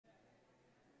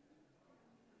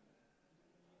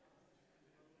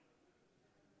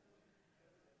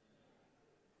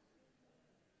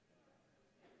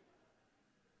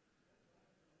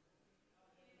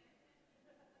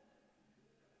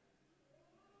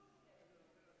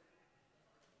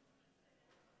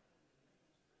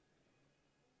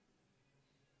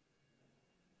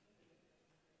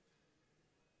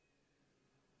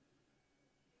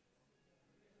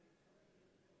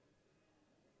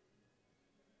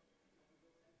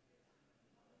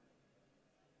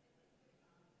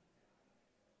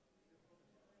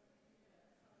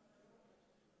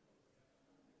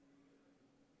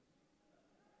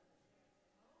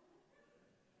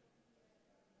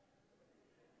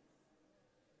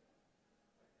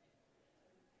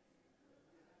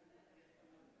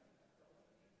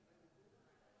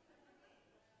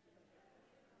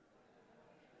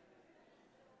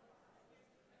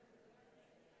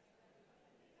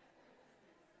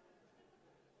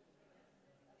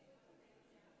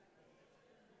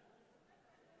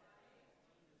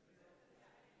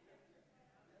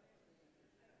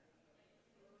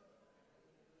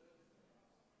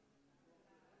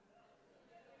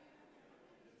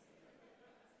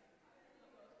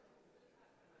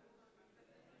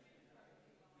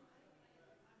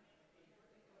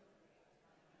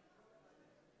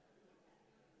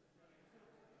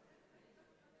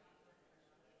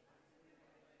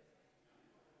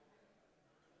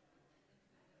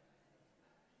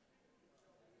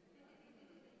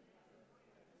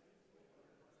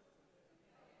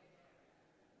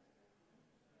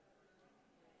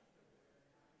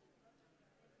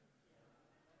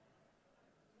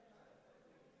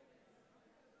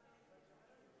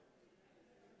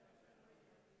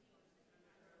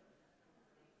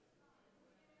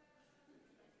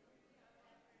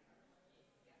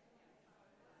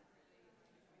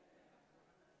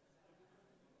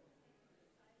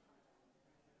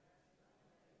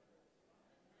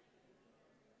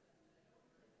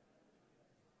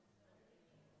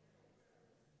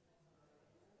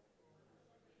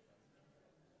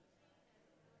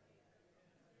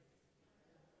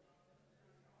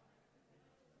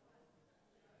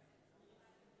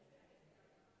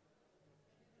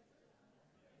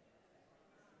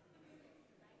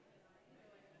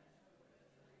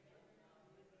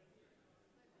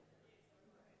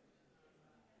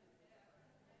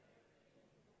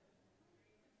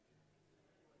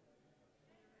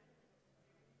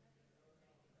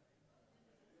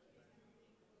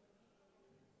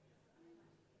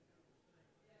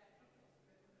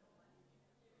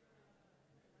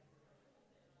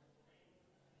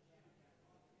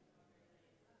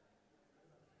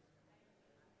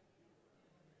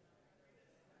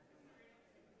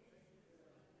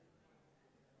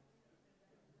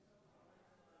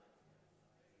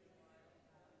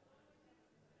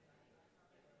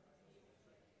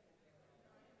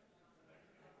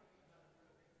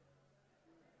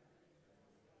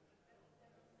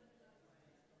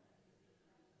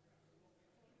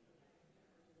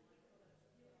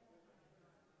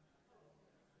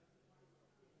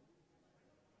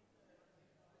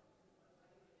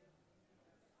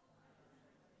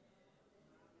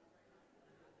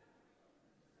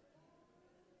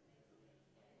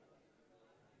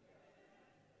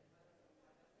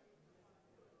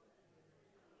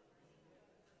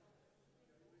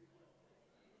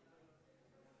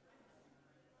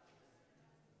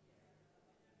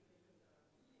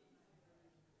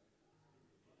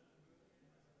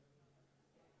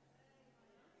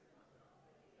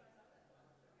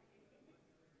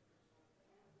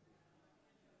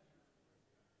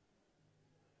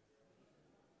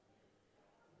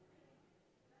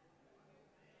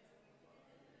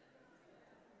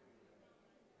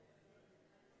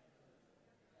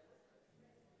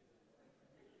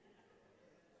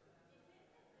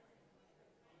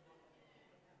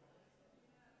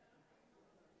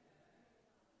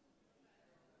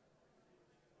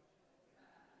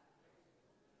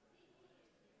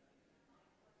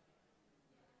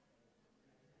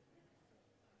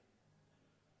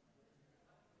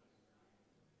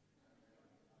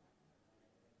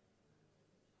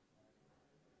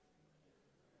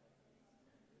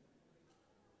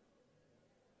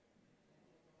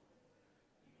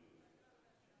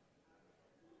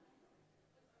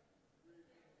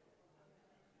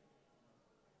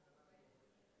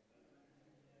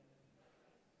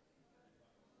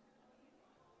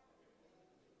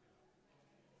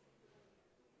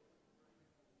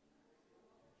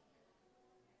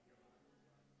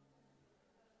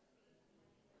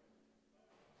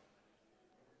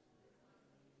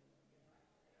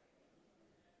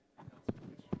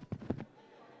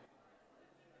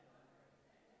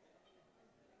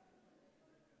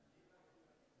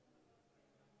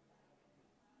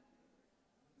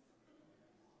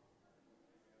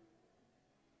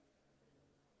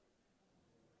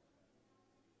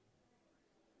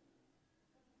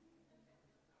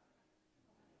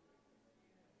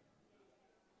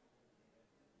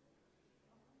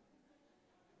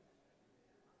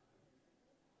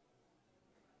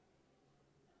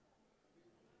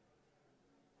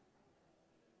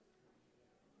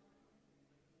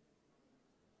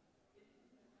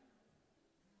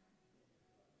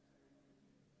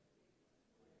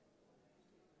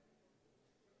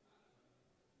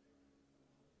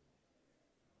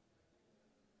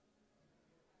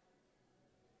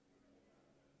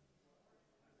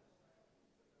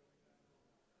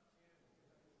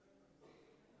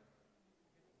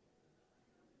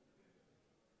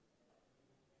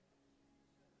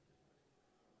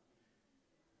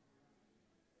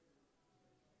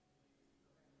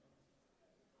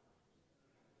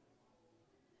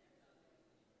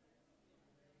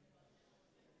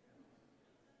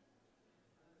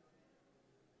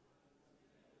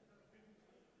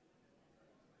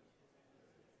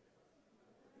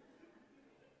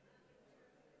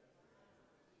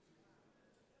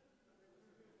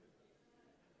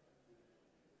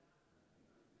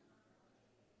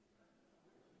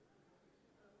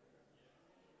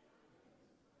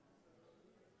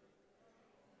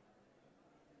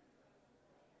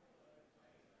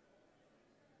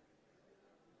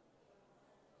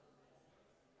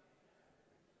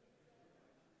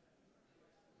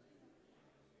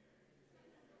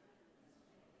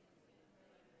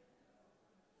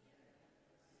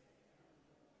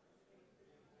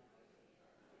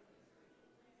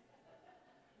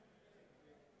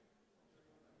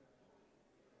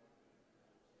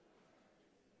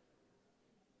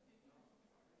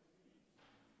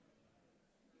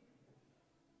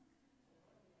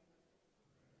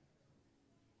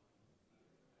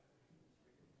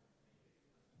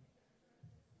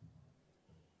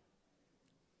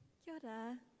Kia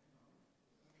ora.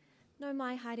 No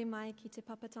mai haere mai ki te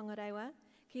papatonga rewa,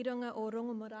 ki runga o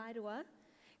Rongomorairua,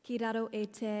 ki raro e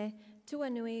te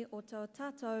tuanui o tō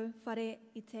tātou whare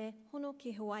I te hono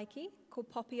ki Hawaii, ko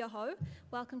Poppy Aho.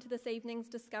 Welcome to this evening's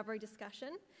Discovery discussion.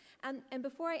 And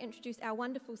before I introduce our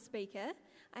wonderful speaker,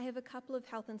 I have a couple of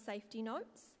health and safety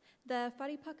notes. The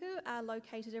wharipaku are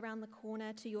located around the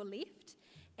corner to your left,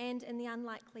 and in the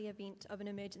unlikely event of an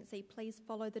emergency, please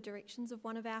follow the directions of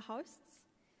one of our hosts.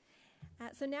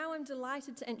 So now I'm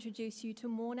delighted to introduce you to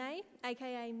Mornay,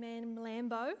 aka Man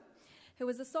Lambo, who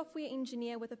is a software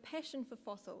engineer with a passion for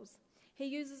fossils. He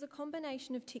uses a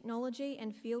combination of technology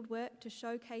and fieldwork to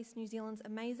showcase New Zealand's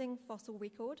amazing fossil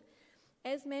record.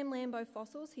 As Man Lambo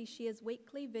Fossils, he shares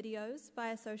weekly videos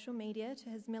via social media to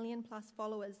his million-plus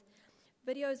followers,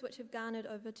 videos which have garnered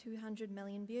over 200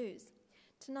 million views.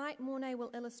 Tonight, Mornay will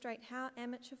illustrate how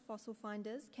amateur fossil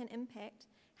finders can impact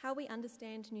how we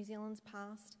understand New Zealand's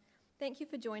past. Thank you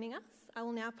for joining us. I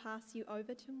will now pass you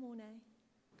over to Mornay.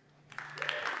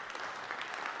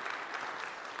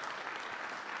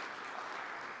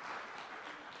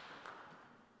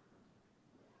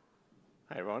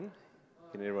 Hi everyone,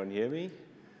 can everyone hear me?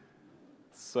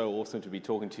 It's so awesome to be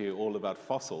talking to you all about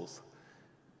fossils.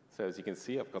 So as you can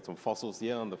see, I've got some fossils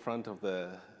here on the front of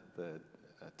the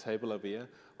table over here.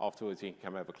 Afterwards, you can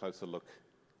come have a closer look.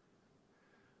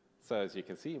 So as you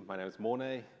can see, my name is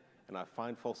Mornay, and I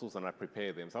find fossils and I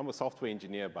prepare them. So I'm a software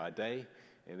engineer by day,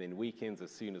 and then weekends,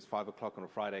 as soon as 5 o'clock on a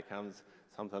Friday comes,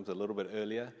 sometimes a little bit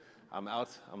earlier, I'm out,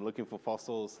 I'm looking for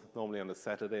fossils, normally on a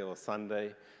Saturday or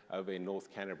Sunday, over in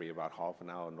North Canterbury, about half an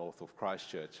hour north of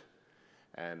Christchurch.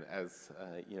 And as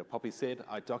Poppy said,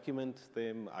 I document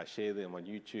them, I share them on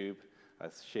YouTube, I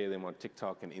share them on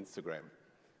TikTok and Instagram.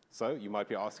 So you might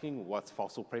be asking, what's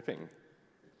fossil prepping?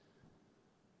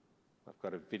 I've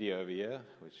got a video over here,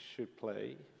 which should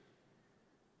play.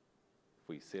 If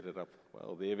we set it up,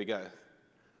 well, there we go.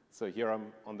 So here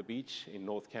I'm on the beach in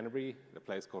North Canterbury, a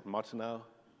place called Aotearoa,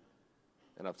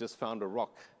 and I've just found a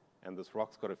rock, and this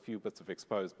rock's got a few bits of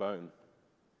exposed bone.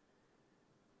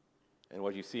 And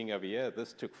what you're seeing over here,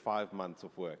 this took 5 months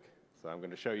of work. So I'm going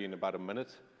to show you in about a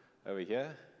minute over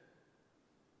here.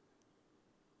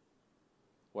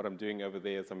 What I'm doing over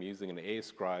there is I'm using an air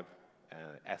scribe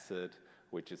acid,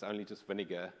 which is only just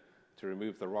vinegar, to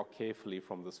remove the rock carefully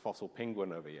from this fossil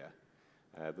penguin over here.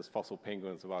 This fossil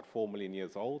penguin is about 4 million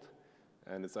years old,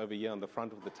 and it's over here on the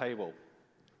front of the table.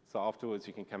 So afterwards,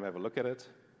 you can come have a look at it.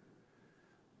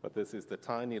 But this is the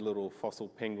tiny little fossil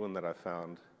penguin that I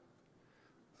found.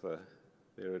 So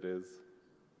there it is.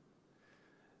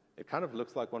 It kind of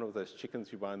looks like one of those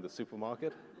chickens you buy in the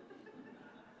supermarket.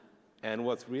 And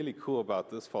what's really cool about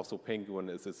this fossil penguin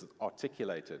is it's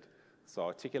articulated. So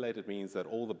articulated means that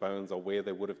all the bones are where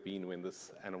they would have been when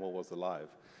this animal was alive.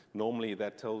 Normally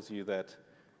that tells you that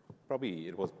probably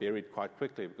it was buried quite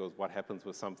quickly, because what happens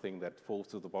with something that falls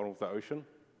to the bottom of the ocean?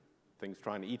 Things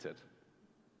try and eat it.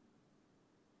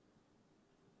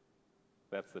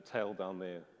 That's the tail down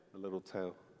there, the little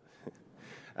tail.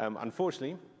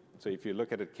 Unfortunately, so if you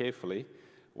look at it carefully,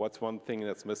 what's one thing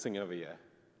that's missing over here?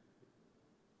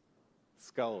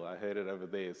 Skull, I heard it over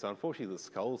there. So unfortunately, the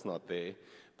skull's not there,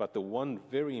 but the one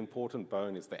very important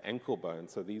bone is the ankle bone.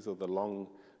 So these are the long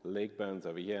leg bones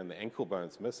over here, and the ankle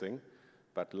bone's missing,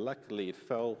 but luckily it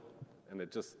fell and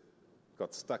it just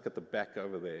got stuck at the back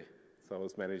over there. So I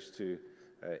was managed to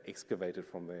excavate it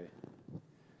from there.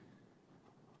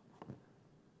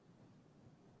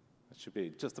 I should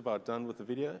be just about done with the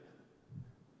video.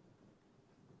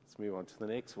 Let's move on to the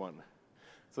next one.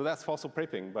 So that's fossil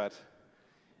prepping, but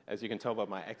as you can tell by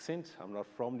my accent, I'm not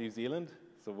from New Zealand.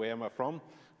 So where am I from?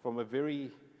 From a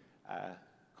very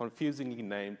confusingly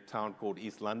named town called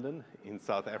East London in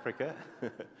South Africa,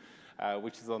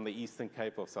 which is on the eastern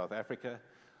cape of South Africa.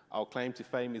 Our claim to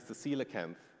fame is the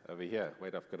coelacanth over here.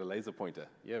 Wait, I've got a laser pointer.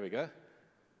 Here we go.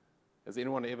 Has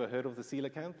anyone ever heard of the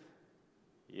coelacanth?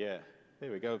 Yeah,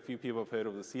 there we go. A few people have heard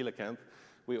of the coelacanth.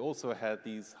 We also had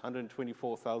these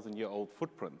 124,000-year-old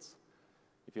footprints.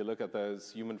 If you look at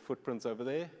those human footprints over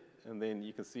there, and then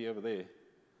you can see over there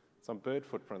some bird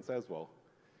footprints as well.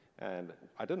 And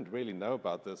I didn't really know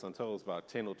about this until I was about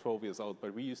 10 or 12 years old,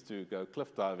 but we used to go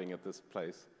cliff diving at this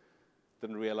place.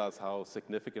 Didn't realize how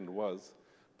significant it was.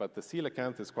 But the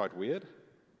coelacanth is quite weird,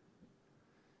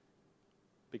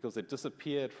 because it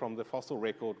disappeared from the fossil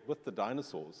record with the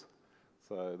dinosaurs.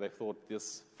 So they thought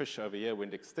this fish over here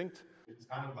went extinct. It's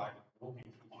kind of like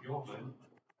walking through the field,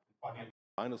 finding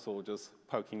a dinosaur just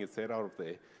poking its head out of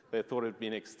there. They thought it had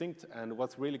been extinct, and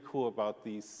what's really cool about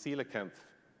the coelacanth,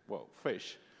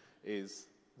 fish, is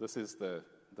this is the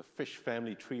fish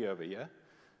family tree over here.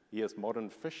 Here's modern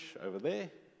fish over there,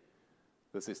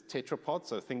 This is tetrapods,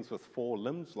 so things with 4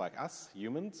 limbs like us,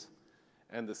 humans.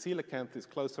 And the coelacanth is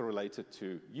closer related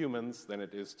to humans than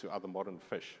it is to other modern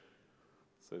fish.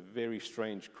 It's a very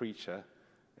strange creature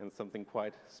and something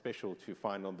quite special to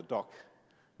find on the dock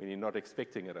when you're not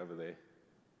expecting it over there.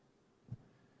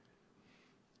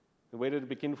 Where did it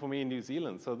begin for me in New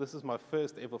Zealand? So this is my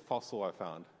first ever fossil I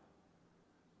found.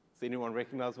 Does anyone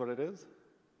recognize what it is?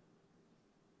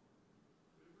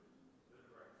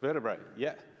 Vertebrae,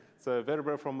 yeah. So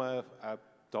vertebrae from a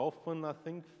dolphin, I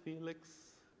think Felix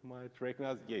might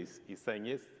recognize. Yes, he's saying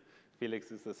yes.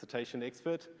 Felix is the cetacean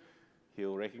expert.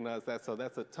 He'll recognize that. So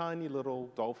that's a tiny little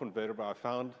dolphin vertebra I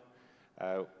found.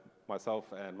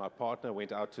 Myself and my partner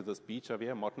went out to this beach over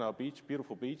here, Motunau Beach,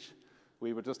 beautiful beach.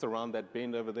 We were just around that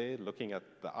bend over there looking at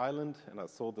the island, and I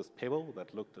saw this pebble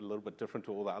that looked a little bit different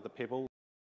to all the other pebbles.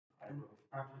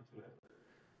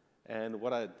 And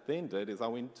what I then did is I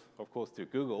went, of course, to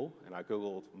Google, and I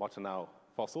Googled Motunau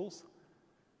fossils,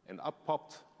 and up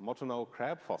popped Motunau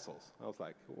crab fossils. I was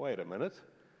like, wait a minute,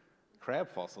 crab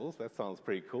fossils? That sounds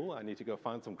pretty cool. I need to go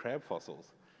find some crab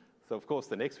fossils. So, of course,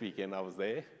 the next weekend I was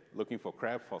there looking for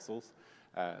crab fossils.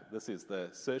 This is the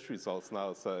search results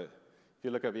now. So if you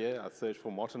look over here, I searched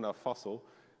for Motunau fossil,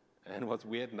 and what's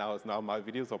weird now is now my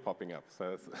videos are popping up.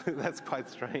 So that's quite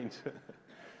strange.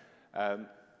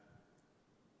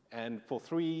 And for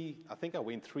I think I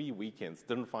went 3 weekends,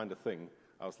 didn't find a thing.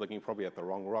 I was looking probably at the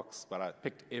wrong rocks, but I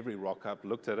picked every rock up,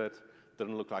 looked at it,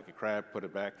 didn't look like a crab, put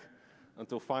it back,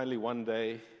 until finally one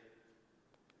day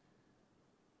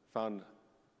found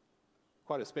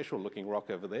quite a special looking rock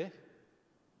over there.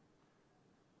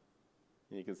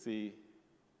 And you can see,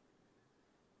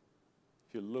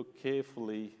 if you look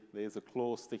carefully, there's a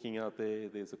claw sticking out there,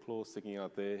 there's a claw sticking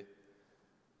out there.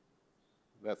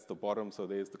 That's the bottom, so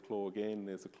there's the claw again,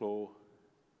 there's the claw.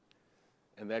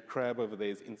 And that crab over there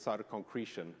is inside a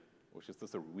concretion, which is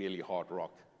just a really hard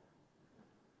rock.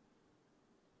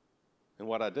 And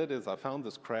what I did is I found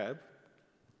this crab,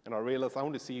 and I realized I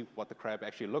want to see what the crab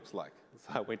actually looks like.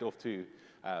 So I went off to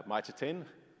Mitre 10,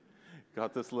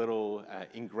 got this little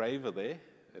engraver there.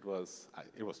 It was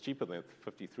cheaper than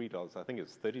 $53. I think it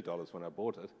was $30 when I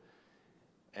bought it.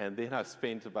 And then I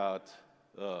spent about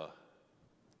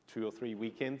 2 or 3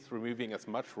 weekends removing as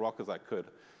much rock as I could.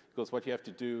 Because what you have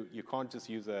to do, you can't just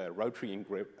use a rotary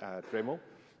Dremel.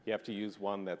 You have to use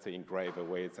one that's an engraver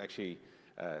where it's actually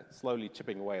slowly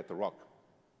chipping away at the rock.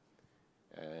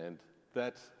 And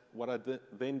what I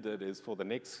then did is for the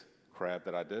next crab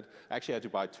that I did, I actually had to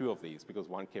buy 2 of these because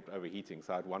one kept overheating.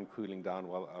 So I had one cooling down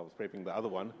while I was prepping the other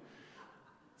one.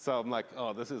 So I'm like,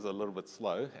 oh, this is a little bit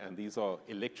slow, and these are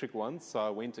electric ones, so I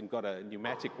went and got a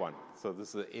pneumatic one. So this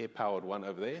is an air-powered one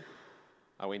over there.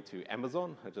 I went to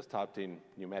Amazon, I just typed in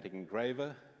pneumatic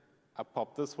engraver, up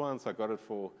popped this one, so I got it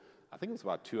for, I think it was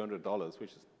about $200,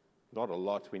 which is not a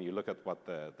lot when you look at what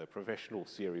the professional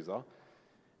series are.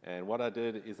 And what I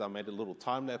did is I made a little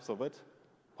time-lapse of it,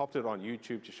 popped it on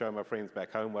YouTube to show my friends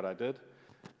back home what I did,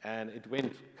 and it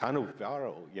went kind of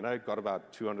viral, got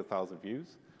about 200,000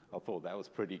 views. I thought that was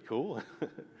pretty cool.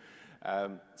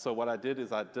 So what I did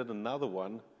is I did another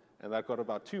one, and that got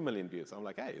about 2 million views. I'm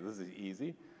like, hey, this is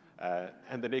easy.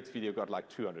 And the next video got like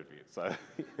 200 views. So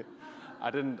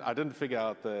I didn't figure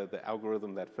out the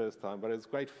algorithm that first time, but it was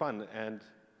great fun. And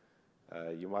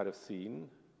you might have seen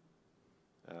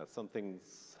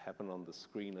something's happened on the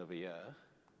screen over here.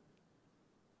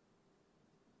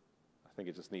 I think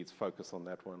it just needs focus on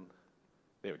that one.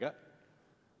 There we go.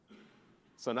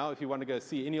 So now if you want to go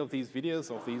see any of these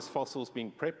videos of these fossils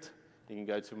being prepped, you can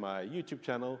go to my YouTube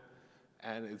channel,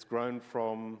 and it's grown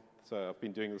from, so I've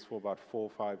been doing this for about 4 or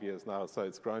 5 years now, so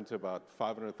it's grown to about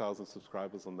 500,000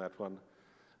 subscribers on that one,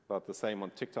 about the same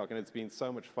on TikTok, and it's been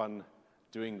so much fun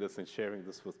doing this and sharing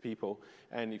this with people.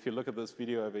 And if you look at this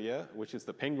video over here, which is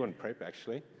the penguin prep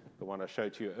actually, the one I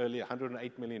showed you earlier,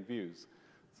 108 million views.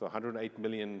 So 108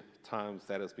 million times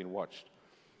that has been watched.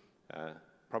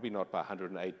 Probably not by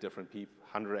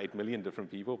 108 million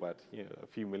different people, but a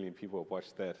few million people have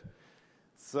watched that.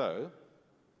 So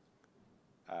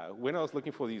when I was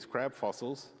looking for these crab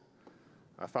fossils,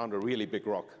 I found a really big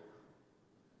rock.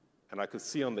 And I could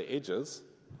see on the edges,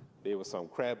 there were some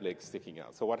crab legs sticking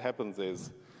out. So what happens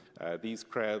is these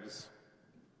crabs,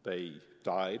 they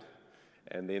died,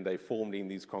 and then they formed in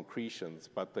these concretions,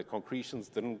 but the concretions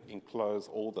didn't enclose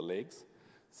all the legs.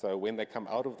 So when they come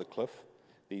out of the cliff,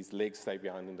 these legs stay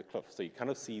behind in the cliff. So you kind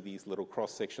of see these little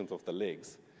cross sections of the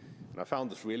legs. And I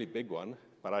found this really big one,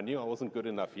 but I knew I wasn't good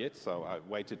enough yet, so I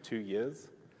waited 2 years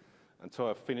until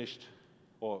I finished,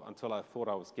 or until I thought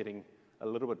I was getting a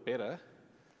little bit better.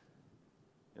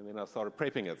 And then I started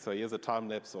prepping it. So here's a time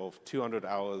lapse of 200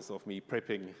 hours of me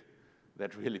prepping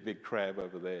that really big crab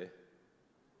over there.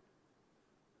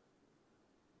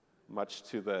 Much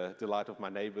to the delight of my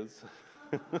neighbors.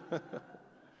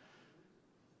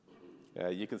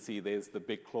 You can see there's the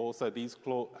big claw. So these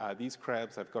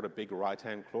crabs have got a big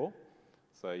right-hand claw.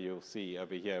 So you'll see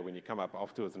over here when you come up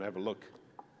afterwards and have a look,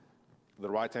 the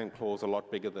right-hand claw is a lot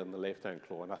bigger than the left-hand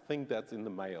claw, and I think that's in the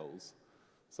males.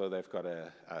 So they've got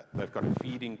a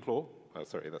feeding claw. Oh,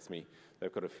 sorry, that's me.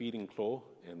 They've got a feeding claw,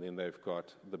 and then they've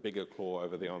got the bigger claw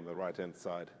over there on the right-hand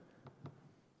side.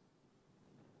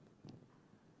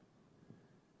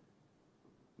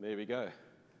 There we go.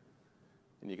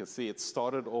 And you can see it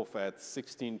started off at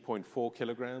 16.4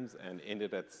 kilograms and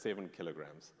ended at 7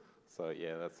 kilograms. So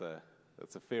yeah, that's a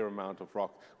fair amount of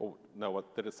rock. Or no,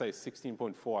 what did it say?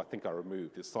 16.4, I think I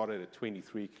removed. It started at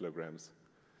 23 kilograms.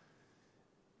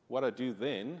 What I do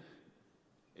then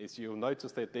is you'll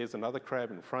notice that there's another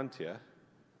crab in front here.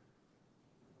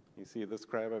 You see this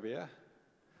crab over here?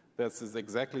 This is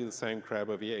exactly the same crab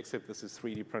over here, except this is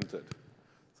 3D printed.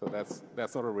 So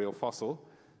that's not a real fossil.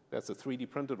 That's a 3D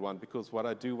printed one, because what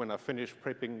I do when I finish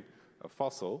prepping a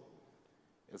fossil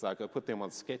is I go put them on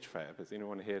Sketchfab. Has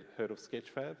anyone heard of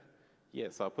Sketchfab?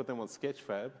 Yes, I put them on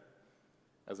Sketchfab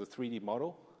as a 3D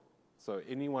model. So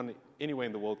anyone anywhere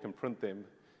in the world can print them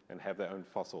and have their own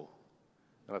fossil.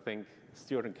 And I think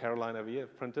Stuart and Caroline over here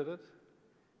printed it.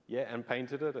 Yeah, and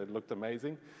painted it. It looked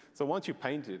amazing. So once you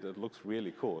paint it, it looks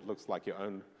really cool. It looks like your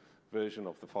own version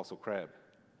of the fossil crab,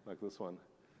 like this one.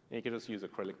 And you can just use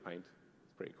acrylic paint.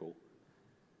 It's pretty cool.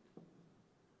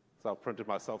 So I've printed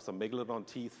myself some megalodon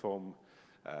teeth from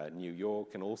New York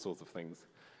and all sorts of things.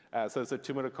 So it's a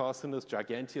Tumatacarcinus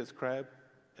giganteus crab.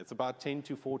 It's about 10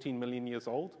 to 14 million years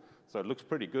old, so it looks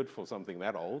pretty good for something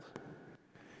that old.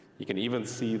 You can even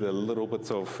see the little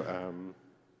bits of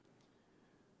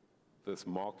this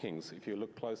markings. If you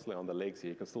look closely on the legs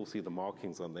here, you can still see the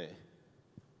markings on there.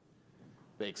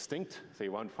 They're extinct, so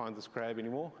you won't find this crab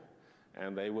anymore.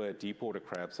 And they were deep water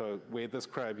crabs. So where this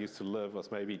crab used to live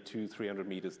was maybe 200-300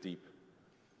 meters deep.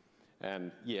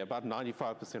 And yeah, about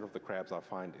 95% of the crabs I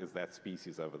find is that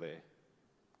species over there.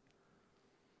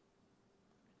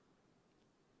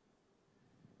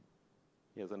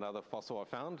 Here's another fossil I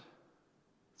found.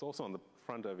 It's also on the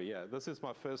front over here. This is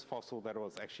my first fossil that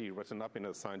was actually written up in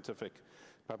a scientific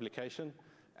publication.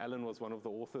 Alan was one of the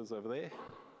authors over there.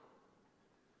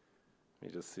 Let me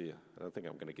just see. I don't think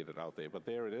I'm going to get it out there, but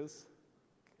there it is.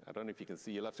 I don't know if you can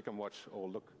see. You'll have to come watch or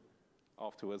look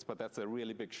afterwards, but that's a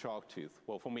really big shark tooth.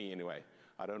 Well, for me anyway.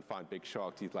 I don't find big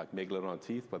shark teeth like megalodon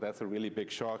teeth, but that's a really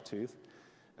big shark tooth,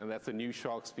 and that's a new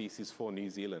shark species for New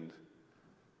Zealand.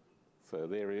 So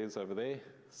there it is over there,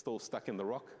 still stuck in the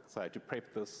rock. So I had to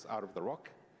prep this out of the rock.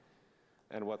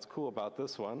 And what's cool about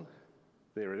this one,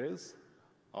 there it is,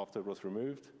 after it was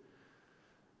removed.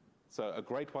 So a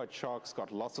great white shark's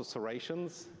got lots of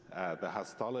serrations. The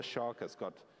Hastala shark has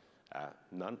got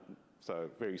none, so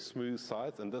very smooth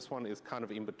sides, and this one is kind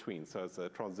of in between, so it's a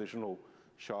transitional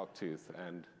shark tooth,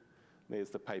 and there's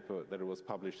the paper that it was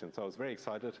published in. So I was very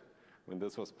excited when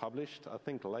this was published, I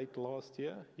think late last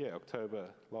year, yeah, October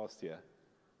last year.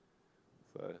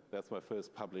 So that's my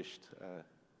first published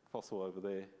fossil over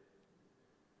there.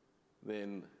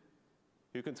 Then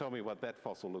who can tell me what that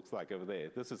fossil looks like over there?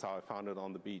 This is how I found it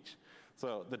on the beach.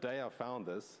 So the day I found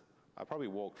this, I probably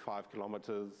walked 5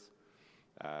 kilometers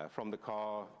from the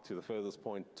car to the furthest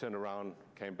point, turned around,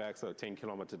 came back, so a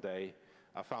 10-kilometer day.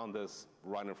 I found this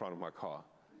right in front of my car.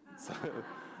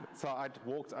 So I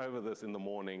walked over this in the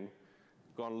morning,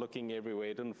 gone looking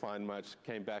everywhere, didn't find much,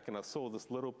 came back, and I saw this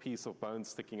little piece of bone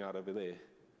sticking out over there.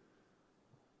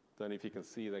 Don't know if you can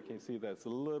see that. Can you see that? It's a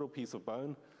little piece of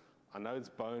bone. I know it's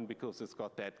bone because it's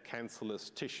got that cancellous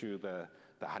tissue, the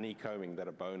honeycombing that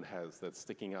a bone has that's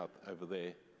sticking out over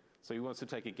there. So who wants to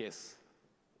take a guess?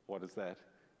 What is that?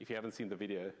 If you haven't seen the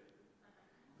video.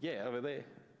 Yeah, over there.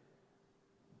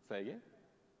 Say again?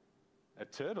 A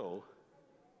turtle?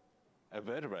 A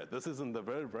vertebrate. This isn't the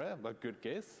vertebrate, but good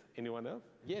guess. Anyone else?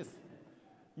 Yes.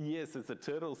 Yes, it's a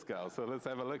turtle skull. So let's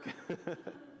have a look.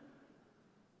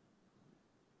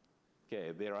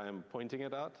 Okay, there I am pointing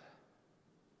it out.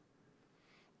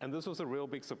 And this was a real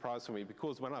big surprise for me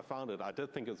because when I found it, I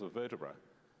did think it was a vertebra.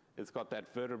 It's got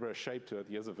that vertebra shape to it.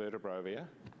 Here's a vertebra over here.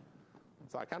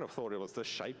 So I kind of thought it was this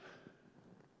shape.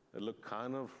 It looked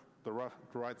kind of the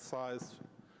right size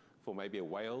for maybe a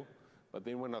whale. But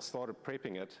then when I started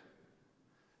prepping it,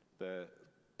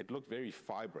 it looked very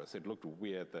fibrous. It looked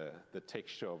weird, the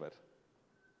texture of it.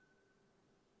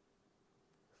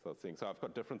 So I've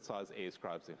got different size air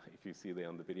scribes, if you see there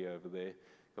on the video over there.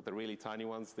 Got the really tiny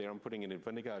ones there. I'm putting it in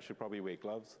vinegar. I should probably wear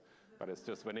gloves, but it's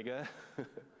just vinegar.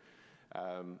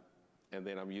 And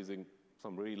then I'm using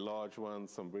some very large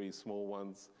ones, some very small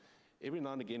ones. Every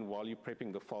now and again, while you're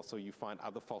prepping the fossil, you find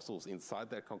other fossils inside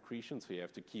that concretion, so you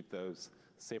have to keep those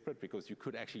separate because you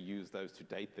could actually use those to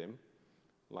date them,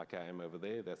 like I am over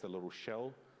there. That's a little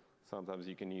shell. Sometimes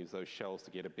you can use those shells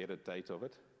to get a better date of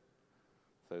it.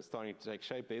 So it's starting to take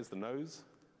shape. There's the nose.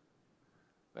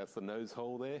 That's the nose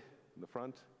hole there in the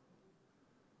front.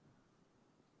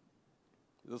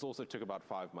 This also took about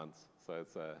 5 months. So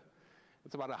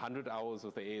it's about 100 hours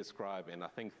with the air scribe and I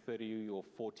think 30 or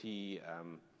 40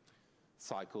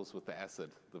 cycles with the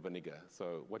acid, the vinegar.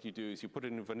 So what you do is you put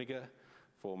it in vinegar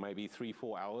for maybe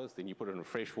 3-4 hours, then you put it in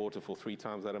fresh water for 3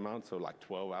 times that amount, so like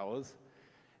 12 hours.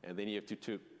 And then you have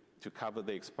to cover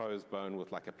the exposed bone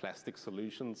with like a plastic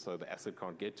solution so the acid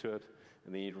can't get to it.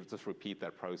 And then you just repeat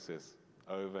that process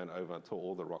over and over until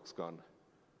all the rock's gone.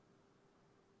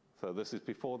 So this is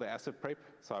before the acid prep,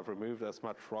 so I've removed as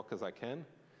much rock as I can.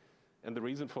 And the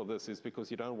reason for this is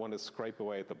because you don't want to scrape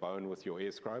away at the bone with your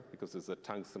air scribe because there's a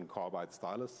tungsten carbide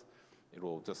stylus. It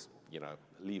will just,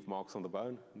 leave marks on the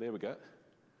bone. There we go.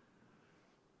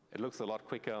 It looks a lot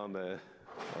quicker on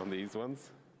these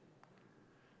ones.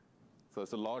 So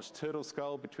it's a large turtle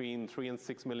skull between 3 and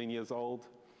 6 million years old.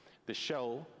 The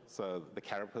shell, so the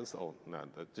carapace,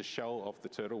 the shell of the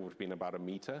turtle would have been about 1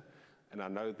 meter. And I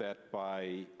know that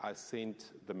I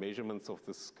sent the measurements of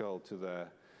the skull to the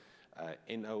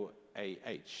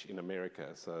NOAH in America,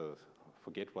 so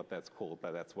forget what that's called,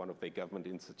 but that's one of their government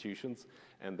institutions,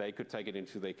 and they could take it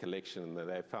into their collection. And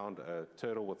they found a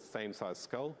turtle with the same size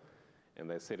skull, and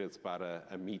they said it's about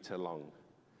a meter long.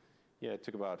 Yeah, it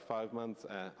took about 5 months.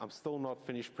 I'm still not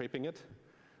finished prepping it.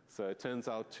 So it turns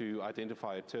out to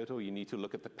identify a turtle, you need to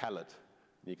look at the palate.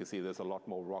 You can see there's a lot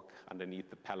more rock underneath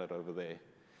the palate over there.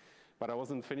 But I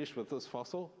wasn't finished with this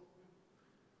fossil.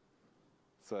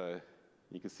 So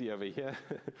you can see over here,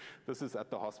 this is at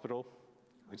the hospital.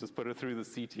 We just put it through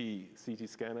the CT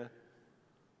scanner.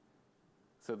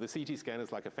 So the CT scanner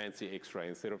is like a fancy X-ray.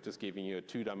 Instead of just giving you a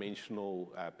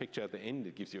 2-dimensional picture at the end,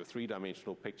 it gives you a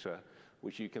 3-dimensional picture,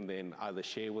 which you can then either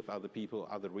share with other people,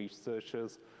 other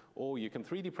researchers, or you can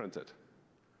 3D print it.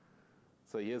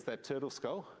 So here's that turtle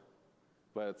skull,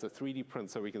 but it's a 3D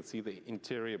print so we can see the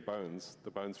interior bones,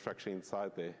 the bone structure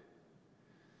inside there.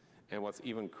 And what's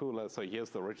even cooler, so here's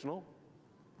the original.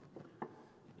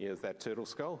 Here's that turtle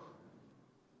skull.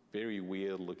 Very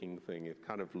weird looking thing. It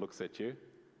kind of looks at you.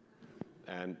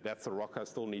 And that's the rock I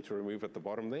still need to remove at the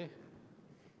bottom there.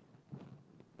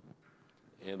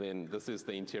 And then this is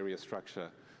the interior structure.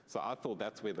 So I thought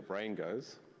that's where the brain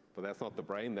goes, but that's not the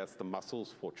brain, that's the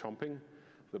muscles for chomping.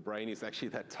 The brain is actually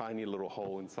that tiny little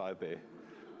hole inside there.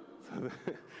 So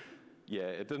yeah,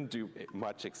 it didn't do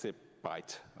much except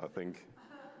bite, I think.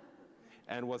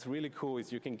 And what's really cool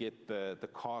is you can get the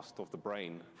cast of the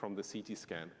brain from the CT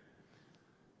scan.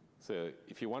 So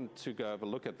if you want to go have a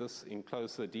look at this in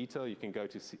closer detail, you can go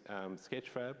to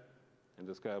Sketchfab and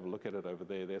just go have a look at it over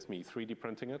there. There's me 3D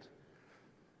printing it.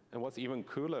 And what's even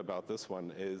cooler about this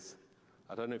one is,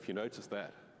 I don't know if you noticed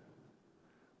that,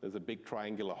 there's a big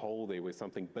triangular hole there where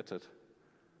something bit it.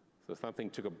 So something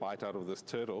took a bite out of this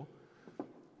turtle.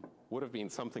 Would have been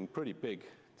something pretty big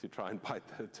to try and bite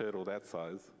the turtle that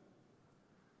size.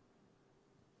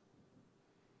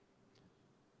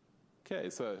 Okay,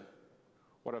 so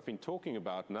what I've been talking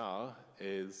about now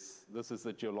is, this is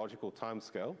the geological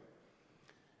timescale.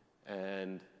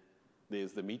 And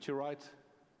there's the meteorite,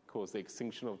 caused the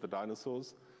extinction of the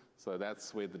dinosaurs. So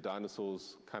that's where the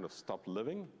dinosaurs kind of stopped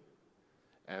living.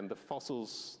 And the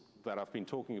fossils that I've been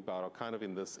talking about are kind of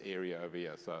in this area over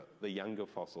here, so the younger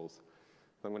fossils.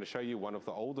 So I'm going to show you one of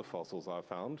the older fossils I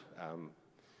found.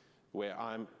 Where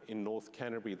I'm in North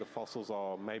Canterbury, the fossils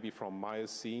are maybe from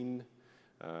Miocene.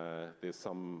 There's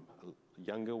some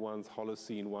younger ones,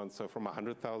 Holocene ones, so from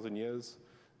 100,000 years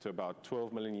to about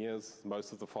 12 million years.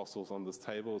 Most of the fossils on this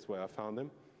table is where I found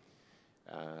them.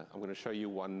 I'm going to show you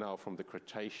one now from the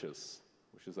Cretaceous,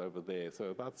 which is over there. So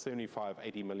about 75,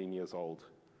 80 million years old.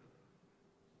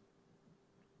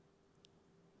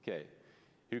 Okay,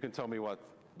 who can tell me what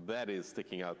that is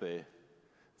sticking out there?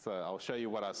 So I'll show you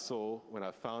what I saw when I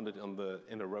found it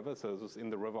in a river. So it was in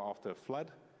the river after a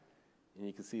flood. And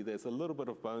you can see there's a little bit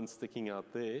of bone sticking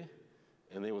out there.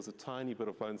 And there was a tiny bit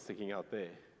of bone sticking out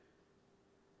there.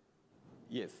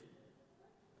 Yes.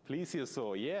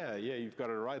 Plesiosaur, yeah, you've got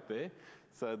it right there.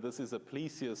 So this is a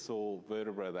plesiosaur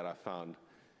vertebra that I found.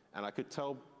 And I could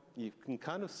tell, you can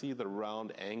kind of see the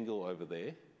round angle over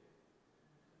there.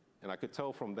 And I could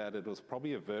tell from that it was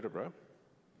probably a vertebra.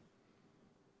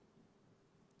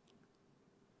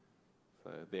 So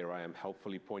there I am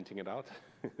helpfully pointing it out.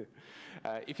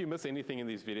 If you miss anything in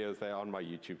these videos, they are on my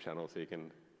YouTube channel, so you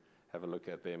can have a look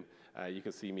at them. You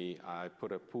can see me, I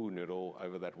put a pool noodle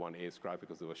over that one air scribe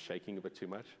because it was shaking a bit too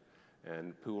much.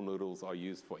 And pool noodles are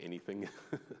used for anything.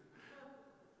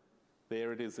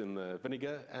 There it is in the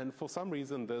vinegar. And for some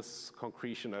reason, this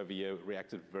concretion over here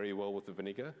reacted very well with the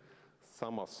vinegar.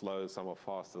 Some are slow, some are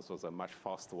fast. This was a much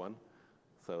faster one.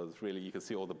 So it's really, you can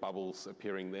see all the bubbles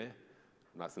appearing there.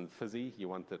 Nice and fizzy. You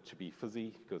want it to be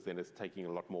fizzy because then it's taking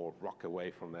a lot more rock away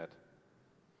from that.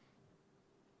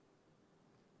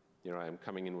 Here I am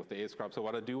coming in with the air scribe. So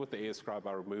what I do with the air scribe,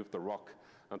 I remove the rock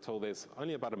until there's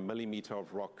only about 1 millimeter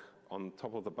of rock on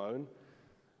top of the bone.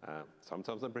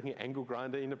 Sometimes I bring an angle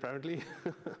grinder in, apparently.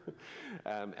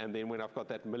 And then when I've got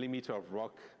that millimeter of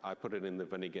rock, I put it in the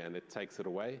vinegar and it takes it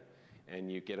away.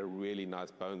 And you get a really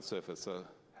nice bone surface. So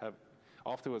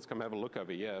afterwards, come have a look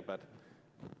over here. But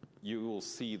you will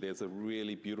see there's a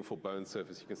really beautiful bone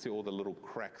surface. You can see all the little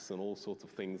cracks and all sorts of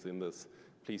things in this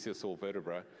plesiosaur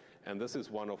vertebra. And this is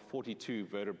one of 42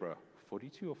 vertebrae,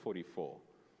 42 or 44.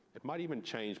 It might even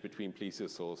change between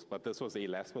plesiosaurs, but this was the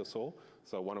elasmosaur,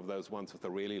 so one of those ones with a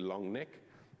really long neck.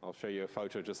 I'll show you a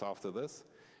photo just after this.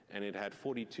 And it had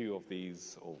 42 of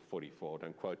these, or 44,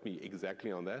 don't quote me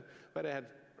exactly on that, but it had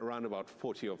around about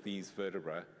 40 of these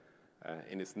vertebrae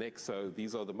in its neck. So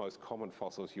these are the most common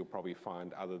fossils you'll probably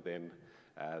find other than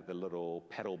the little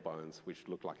paddle bones, which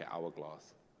look like an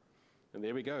hourglass. And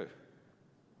there we go.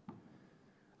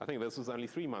 I think this was only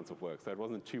 3 months of work, so it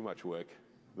wasn't too much work,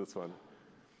 this one.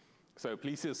 So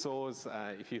plesiosaurs,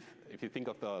 if you think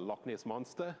of the Loch Ness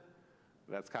Monster,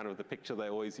 that's kind of the picture they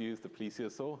always use, the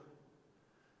plesiosaur.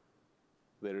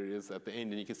 There it is at the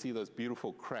end, and you can see those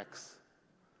beautiful cracks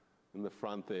in the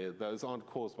front there. Those aren't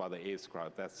caused by the air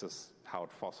scribe, that's just how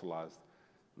it fossilized.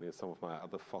 And there's some of my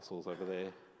other fossils over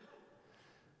there.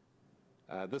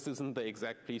 This isn't the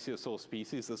exact plesiosaur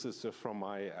species. This is just from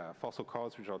my fossil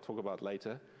cards, which I'll talk about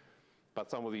later. But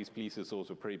some of these plesiosaurs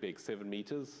were pretty big, 7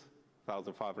 meters,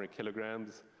 1,500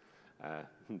 kilograms.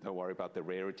 Don't worry about the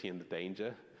rarity and the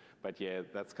danger. But yeah,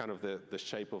 that's kind of the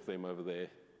shape of them over there.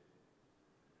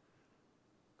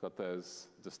 Got those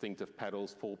distinctive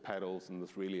paddles, 4 paddles, and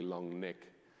this really long neck.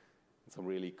 And some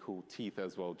really cool teeth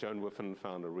as well. Joan Whiffen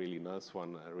found a really nice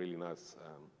one, a really nice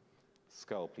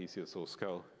skull, plesiosaur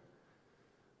skull.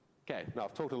 Okay, now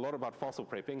I've talked a lot about fossil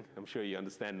prepping. I'm sure you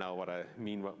understand now what I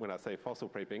mean when I say fossil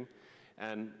prepping.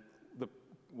 And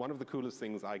one of the coolest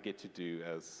things I get to do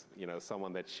as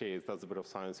someone that does a bit of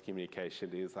science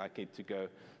communication is I get to go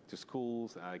to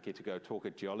schools, I get to go talk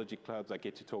at geology clubs, I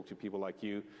get to talk to people like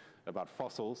you about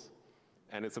fossils.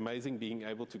 And it's amazing being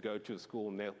able to go to a school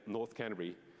in North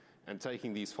Canterbury and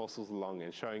taking these fossils along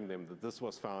and showing them that this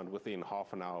was found within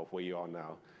half an hour of where you are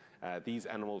now. These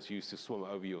animals used to swim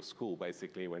over your school,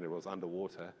 basically, when it was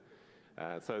underwater.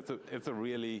 So it's a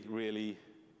really, really,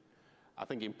 I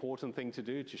think, important thing to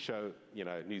do to show,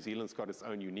 New Zealand's got its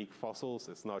own unique fossils.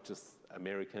 It's not just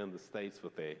America and the States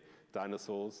with their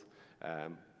dinosaurs.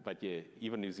 But yeah,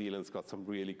 even New Zealand's got some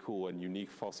really cool and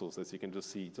unique fossils, as you can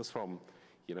just see, just from,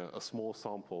 a small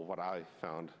sample of what I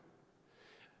found.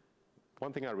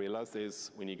 One thing I realized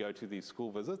is when you go to these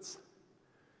school visits,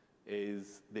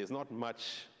 is there's not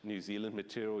much New Zealand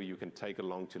material you can take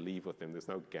along to leave with them. There's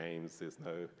no games, there's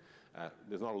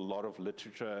not a lot of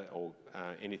literature or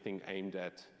anything aimed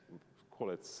at, call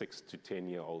it 6 to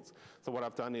 10-year-olds. So what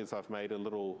I've done is I've made a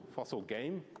little fossil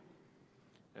game,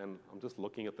 and I'm just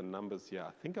looking at the numbers here.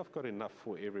 I think I've got enough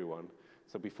for everyone.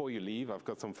 So before you leave, I've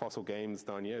got some fossil games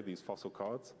down here, these fossil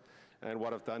cards. And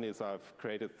what I've done is I've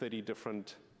created 30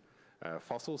 different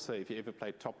fossils. So if you ever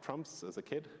played Top Trumps as a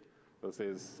kid, this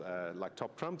is like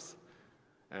Top Trumps,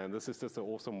 and this is just an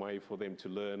awesome way for them to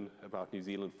learn about New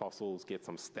Zealand fossils, get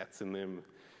some stats in them.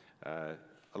 A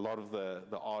lot of the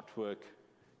artwork,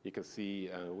 you can see,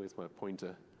 where's my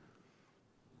pointer?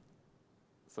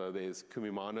 So there's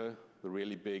Kumimano, the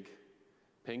really big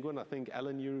penguin. I think,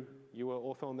 Alan, you were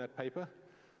author on that paper.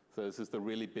 So this is the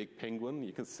really big penguin.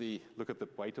 You can see, look at the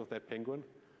weight of that penguin,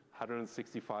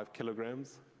 165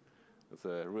 kilograms. It's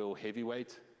a real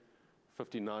heavyweight.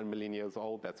 59 million years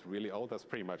old, that's really old. That's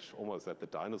pretty much almost at the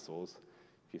dinosaurs,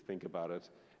 if you think about it.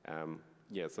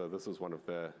 Yeah, so this is one of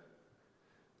the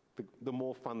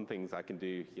more fun things I can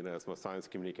do, as my science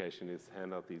communication, is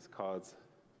hand out these cards.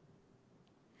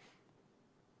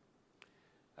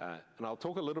 And I'll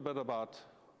talk a little bit about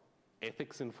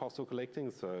ethics in fossil collecting.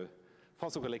 So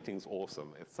fossil collecting is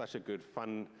awesome. It's such a good,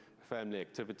 fun family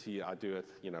activity. I do it,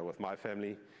 with my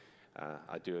family.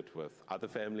 I do it with other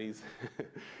families.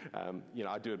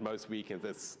 I do it most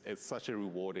weekends. It's such a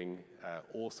rewarding,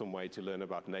 awesome way to learn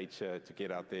about nature, to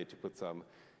get out there, to put some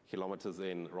kilometers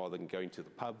in rather than going to the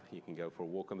pub. You can go for a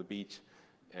walk on the beach.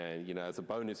 And, as a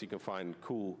bonus, you can find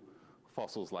cool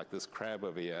fossils like this crab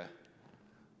over here.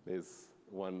 There's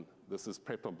one, this is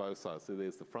prepped on both sides. So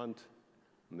there's the front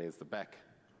and there's the back.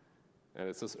 And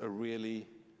it's just a really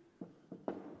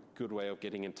good way of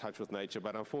getting in touch with nature.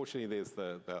 But unfortunately, there's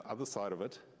the other side of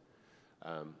it.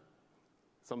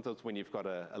 Sometimes when you've got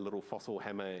a little fossil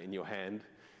hammer in your hand,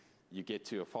 you get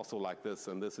to a fossil like this,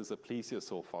 and this is a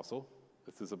plesiosaur fossil.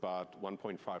 This is about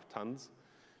 1.5 tons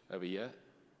over here.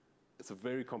 It's a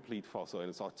very complete fossil, and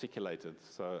it's articulated.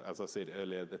 So as I said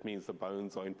earlier, that means the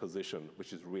bones are in position,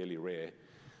 which is really rare.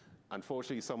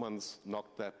 Unfortunately, someone's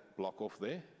knocked that block off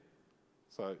there.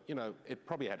 So, you know, it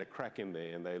probably had a crack in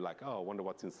there, and they're like, oh, I wonder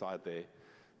what's inside there.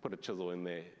 Put a chisel in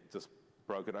there, just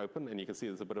broke it open, and you can see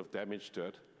there's a bit of damage to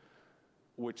it,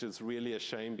 which is really a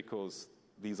shame because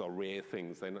these are rare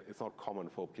things. It's not common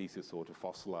for a plesiosaur to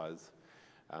fossilize.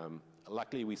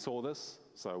 Luckily, we saw this,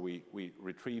 so we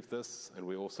retrieved this, and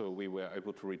we were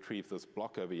able to retrieve this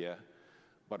block over here.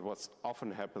 But what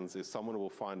often happens is someone will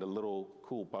find a little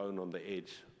cool bone on the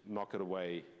edge, knock it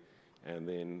away, and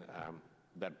then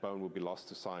that bone will be lost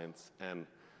to science. And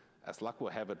as luck will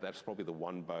have it, that's probably the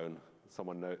one bone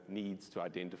someone needs to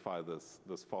identify this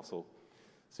fossil.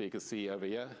 So you can see over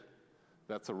here,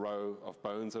 that's a row of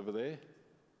bones over there.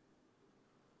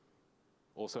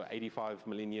 Also 85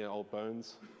 million year old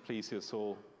bones,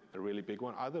 plesiosaur, a really big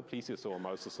one, either plesiosaur or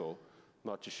mosasaur,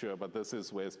 not too sure, but this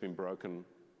is where it's been broken.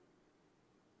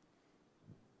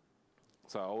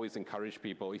 So I always encourage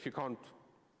people, if you can't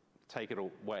take it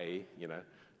away, you know,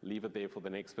 leave it there for the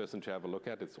next person to have a look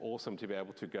at. It's awesome to be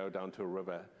able to go down to a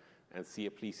river and see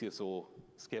a plesiosaur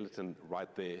skeleton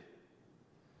right there.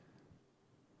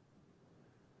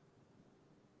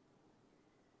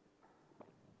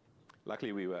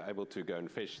 Luckily, we were able to go and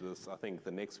fish this, I think,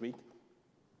 the next week.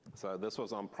 So this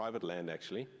was on private land,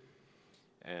 actually.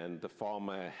 And the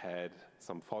farmer had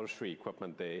some forestry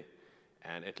equipment there,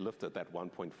 and it lifted that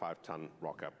 1.5-ton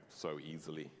rock up so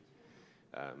easily.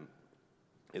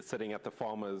 It's sitting at the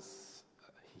farmer's,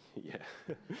 yeah.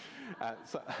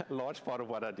 So a large part of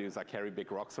what I do is I carry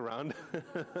big rocks around.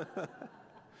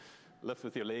 Lift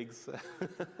with your legs.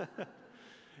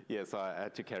 Yeah, so I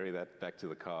had to carry that back to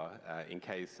the car in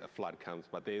case a flood comes.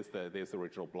 But there's the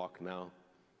original block now.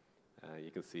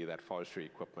 You can see that forestry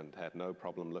equipment had no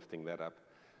problem lifting that up.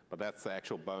 But that's the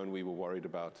actual bone we were worried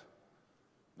about.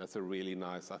 That's a really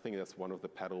nice, I think that's one of the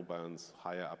paddle bones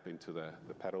higher up into the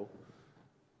paddle.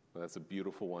 That's a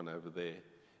beautiful one over there.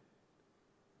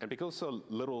 And because so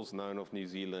little's known of New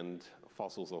Zealand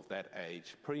fossils of that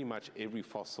age, pretty much every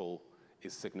fossil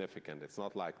is significant. It's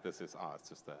not like this is, it's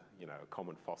just a, you know, a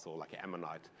common fossil like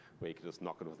ammonite where you can just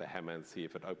knock it with a hammer and see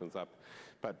if it opens up.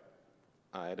 But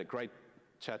I had a great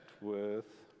chat with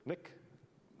Nick,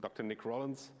 Dr. Nick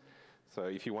Rollins. So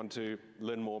if you want to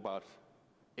learn more about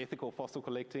ethical fossil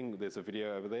collecting, there's a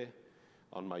video over there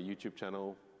on my YouTube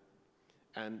channel.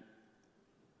 And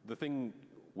the thing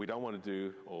we don't want to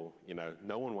do, or you know,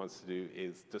 no one wants to do,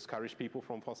 is discourage people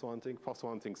from fossil hunting. Fossil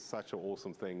hunting is such an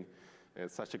awesome thing. And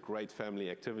it's such a great family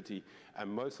activity, and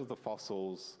most of the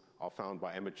fossils are found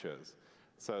by amateurs.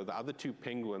 So the other two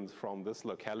penguins from this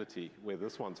locality, where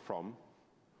this one's from,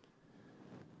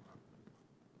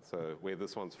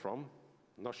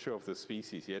 not sure of the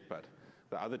species yet, but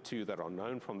the other two that are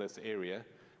known from this area,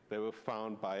 they were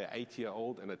found by an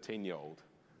 8-year-old and a 10-year-old,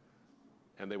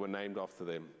 and they were named after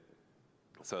them.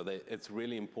 So it's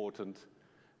really important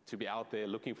to be out there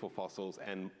looking for fossils,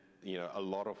 and you know, a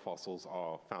lot of fossils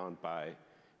are found by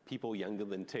people younger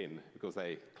than 10 because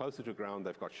they're closer to ground,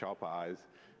 they've got sharper eyes,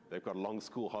 they've got long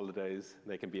school holidays,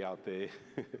 they can be out there.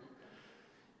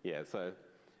 Yeah, so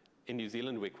in New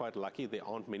Zealand, we're quite lucky. There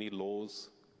aren't many laws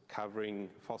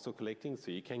covering fossil collecting, so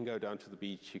you can go down to the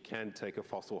beach, you can take a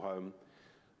fossil home,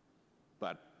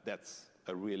 but that's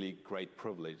a really great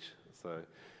privilege. So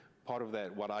part of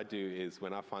that, what I do is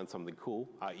when I find something cool,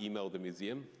 I email the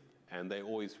museum, and they're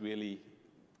always really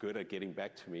good at getting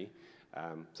back to me.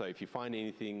 So if you find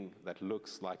anything that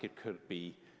looks like it could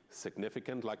be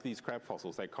significant, like these crab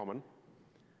fossils, they're common.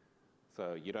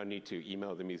 So you don't need to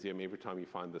email the museum every time you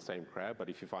find the same crab, but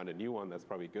if you find a new one, that's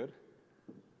probably good.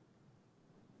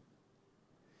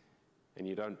 And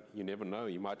you never know,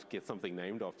 you might get something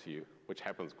named after you, which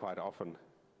happens quite often.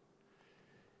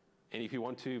 And if you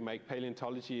want to make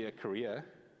paleontology a career,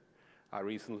 I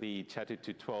recently chatted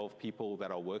to 12 people that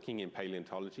are working in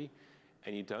paleontology,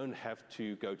 and you don't have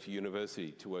to go to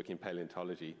university to work in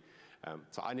paleontology.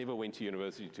 So I never went to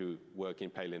university to work in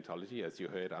paleontology. As you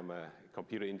heard, I'm a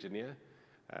computer engineer.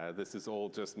 This is all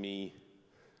just me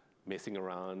messing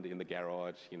around in the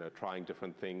garage, you know, trying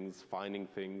different things, finding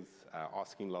things,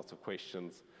 asking lots of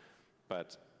questions.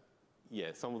 But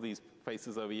yeah, some of these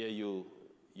faces over here,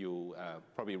 you'll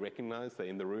probably recognize. They're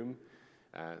in the room.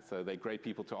 So they're great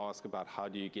people to ask about how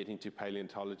do you get into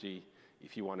paleontology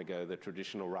if you want to go the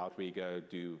traditional route where you go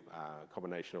do a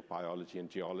combination of biology and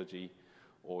geology,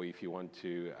 or if you want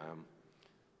to,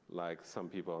 like some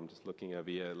people, I'm just looking over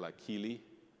here, like Keely.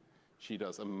 She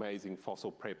does amazing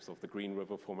fossil preps of the Green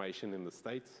River Formation in the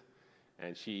States.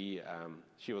 And she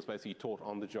was basically taught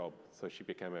on the job. So she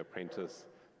became an apprentice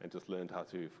and just learned how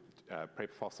to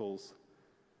prep fossils.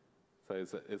 So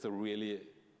it's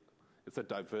a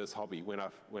diverse hobby.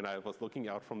 When I was looking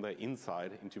out from the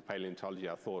inside into paleontology,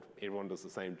 I thought everyone does the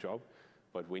same job.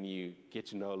 But when you get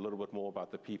to know a little bit more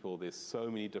about the people, there's so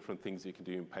many different things you can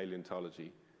do in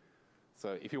paleontology.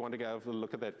 So if you want to go have a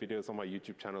look at that video, it's on my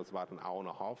YouTube channel. It's about an hour and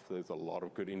a half. There's a lot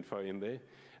of good info in there.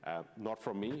 Not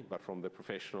from me, but from the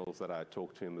professionals that I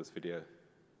talked to in this video.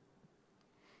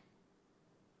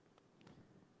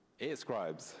 Air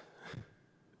scribes.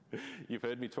 You've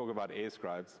heard me talk about air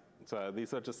scribes. So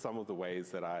these are just some of the ways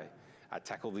that I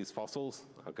tackle these fossils.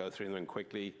 I'll go through them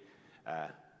quickly.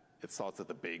 It starts at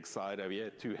the big side over here,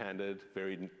 two-handed,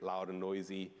 very loud and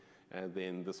noisy. And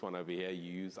then this one over here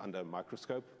you use under a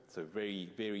microscope. So very,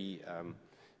 very,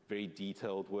 very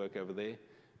detailed work over there.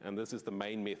 And this is the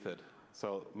main method.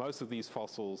 So most of these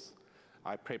fossils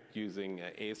I prepped using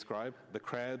air scribe. The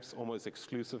crabs almost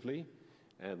exclusively.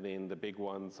 And then the big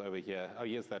ones over here. Oh,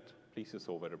 here's that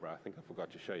plesiosaur vertebra. I think I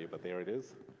forgot to show you, but there it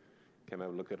is. Can have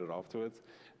a look at it afterwards.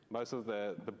 Most of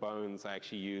the bones I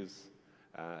actually use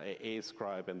air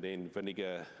scribe and then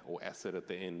vinegar or acid at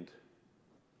the end.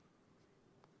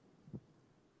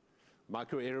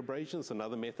 Microaerobrasion is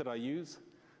another method I use.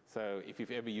 So if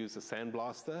you've ever used a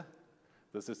sandblaster,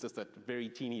 this is just a very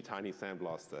teeny tiny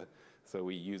sandblaster. So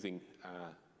we're using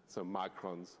some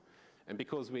microns. And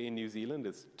because we're in New Zealand,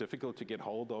 it's difficult to get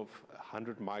hold of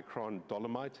 100 micron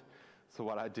dolomite. So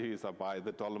what I do is I buy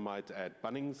the dolomite at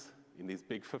Bunnings in these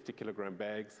big 50-kilogram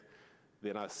bags.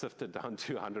 Then I sift it down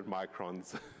to 100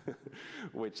 microns,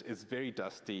 which is very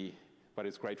dusty, but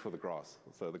it's great for the grass.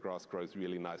 So the grass grows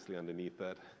really nicely underneath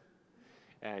that.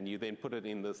 And you then put it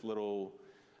in this little,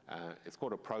 it's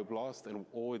called a problast, and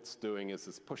all it's doing is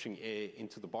it's pushing air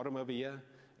into the bottom over here,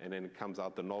 and then it comes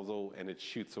out the nozzle, and it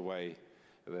shoots away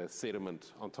the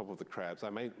sediment on top of the crabs.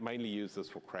 I mainly use this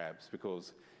for crabs,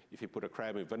 because if you put a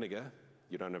crab in vinegar,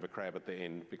 you don't have a crab at the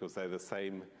end, because they're the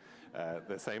same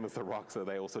as the rock, so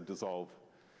they also dissolve.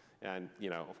 And,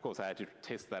 you know, of course, I had to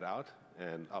test that out,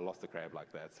 and I lost the crab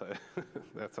like that, so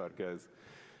that's how it goes.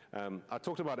 I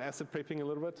talked about acid prepping a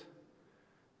little bit.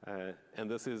 And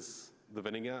this is the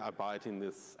vinegar. I buy it in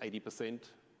this 80%,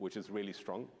 which is really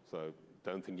strong. So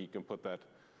don't think you can put that,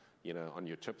 you know, on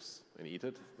your chips and eat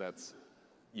it.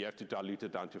 You have to dilute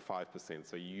it down to 5%.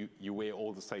 So you wear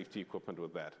all the safety equipment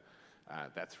with that.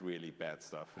 That's really bad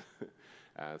stuff.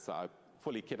 So I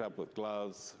fully kit up with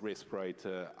gloves,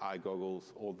 respirator, eye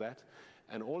goggles, all that.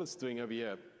 And all it's doing over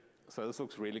here, so this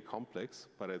looks really complex,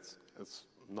 but it's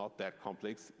not that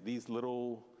complex. These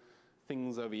little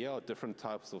things over here are different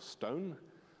types of stone,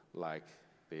 like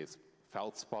there's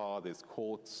feldspar, there's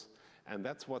quartz, and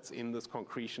that's what's in this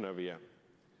concretion over here.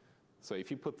 So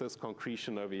if you put this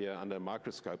concretion over here under a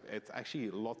microscope, it's actually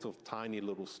lots of tiny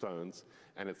little stones,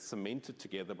 and it's cemented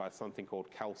together by something called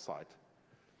calcite.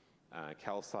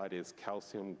 Calcite is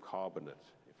calcium carbonate,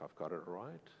 if I've got it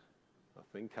right. I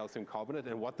think calcium carbonate,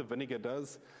 and what the vinegar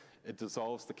does, it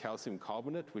dissolves the calcium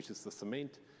carbonate, which is the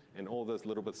cement, and all those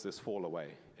little bits just fall away.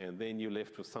 And then you're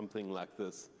left with something like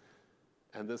this.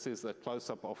 And this is a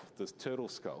close-up of this turtle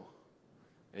skull.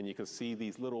 And you can see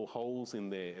these little holes in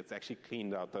there. It's actually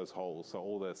cleaned out those holes, so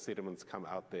all the sediments come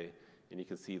out there, and you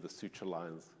can see the suture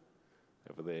lines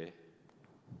over there.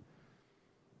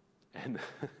 And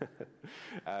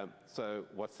so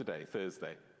what's today?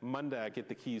 Thursday. Monday, I get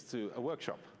the keys to a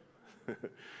workshop.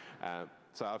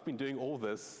 So I've been doing all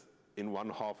this in one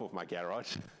half of my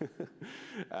garage.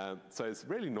 So it's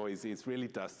really noisy, it's really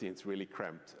dusty, it's really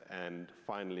cramped. And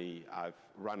finally, I've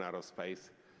run out of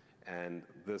space. And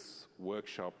this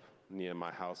workshop near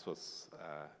my house was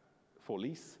for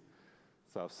lease.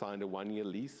 So I've signed a 1-year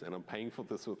lease, and I'm paying for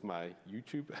this with my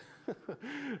YouTube.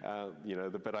 You know,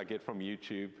 the bit I get from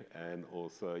YouTube, and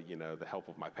also, you know, the help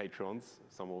of my patrons.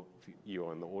 Some of you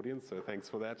are in the audience, so thanks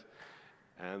for that.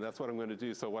 And that's what I'm going to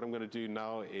do. So what I'm going to do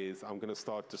now is I'm going to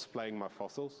start displaying my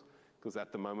fossils, because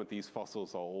at the moment these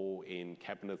fossils are all in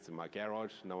cabinets in my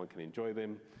garage. No one can enjoy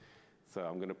them. So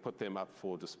I'm going to put them up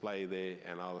for display there,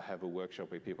 and I'll have a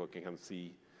workshop where people can come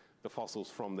see the fossils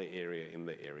from the area, in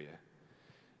the area.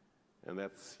 And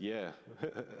that's, yeah,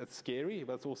 it's scary,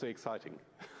 but it's also exciting.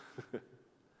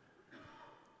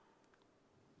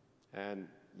 And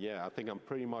yeah, I think I'm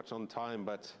pretty much on time,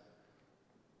 but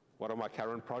what are my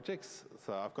current projects?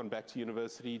 So I've gone back to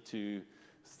university to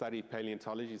study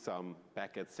paleontology, so I'm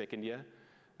back at second year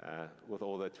with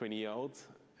all the 20-year-olds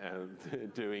and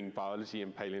doing biology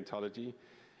and paleontology.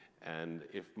 And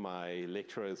if my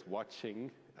lecturer is watching,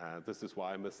 this is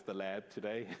why I missed the lab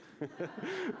today.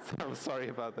 So I'm sorry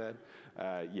about that.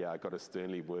 Yeah, I got a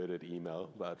sternly worded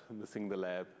email about missing the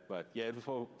lab, but yeah, it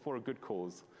was for a good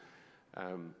cause.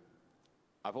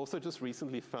 I've also just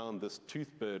recently found this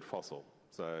tooth bird fossil.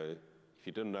 So if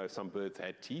you didn't know, some birds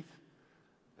had teeth.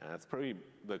 It's probably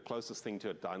the closest thing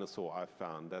to a dinosaur I've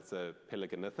found. That's a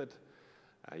pelagonithid.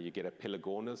 You get a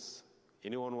pelagornis.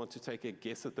 Anyone want to take a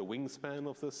guess at the wingspan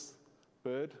of this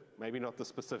bird? Maybe not the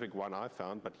specific one I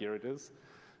found, but here it is.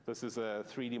 This is a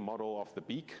 3D model of the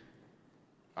beak.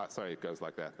 Sorry, it goes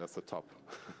like that. That's the top.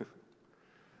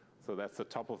 So that's the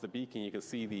top of the beak, and you can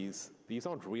see these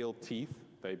aren't real teeth.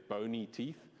 They're bony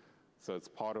teeth. So it's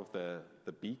part of the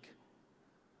beak.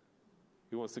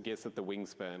 Who wants to guess at the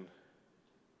wingspan?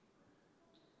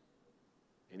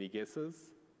 Any guesses?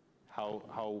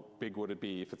 How big would it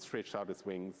be if it stretched out its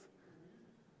wings?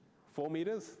 4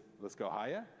 meters? Let's go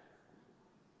higher.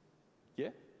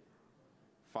 Yeah?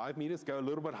 5 meters? Go a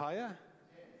little bit higher?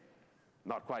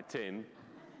 Not quite 10.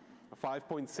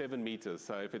 5.7 meters.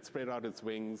 So if it spread out its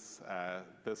wings,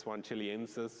 this one,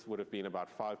 Chileensis, would have been about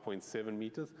 5.7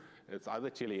 meters. It's either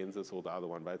Chileensis or the other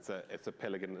one, but it's a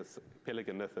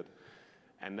pelagonithid.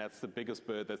 And that's the biggest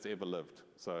bird that's ever lived.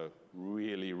 So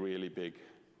really, really big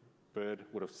bird.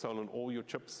 Would have stolen all your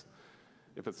chips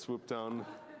if it swooped down.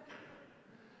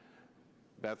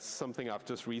 That's something I've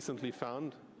just recently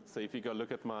found. So if you go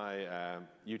look at my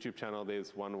YouTube channel,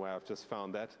 there's one where I've just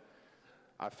found that.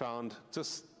 I found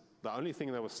just the only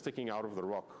thing that was sticking out of the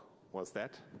rock was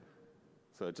that.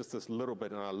 So just this little bit,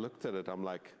 and I looked at it, I'm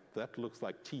like, that looks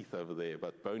like teeth over there,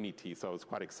 but bony teeth, so I was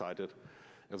quite excited.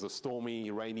 It was a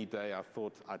stormy, rainy day. I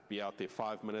thought I'd be out there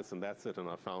 5 minutes, and that's it, and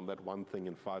I found that one thing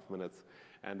in 5 minutes.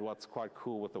 And what's quite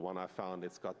cool with the one I found,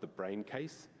 it's got the brain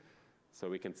case, so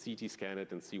we can CT scan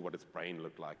it and see what its brain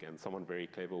looked like, and someone very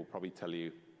clever will probably tell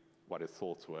you what its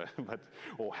thoughts were,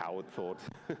 or how it thought.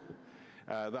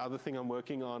 The other thing I'm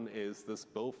working on is this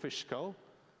billfish skull.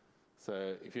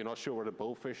 So if you're not sure what a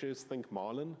billfish is, think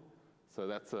marlin. So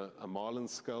that's a marlin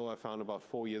skull I found about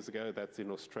 4 years ago. That's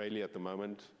in Australia at the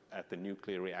moment at the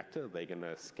nuclear reactor. They're going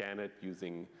to scan it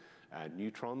using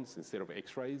neutrons instead of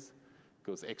X-rays,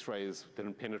 because X-rays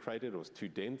didn't penetrate it. It was too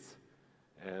dense.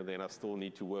 And then I still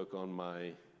need to work on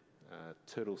my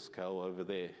turtle skull over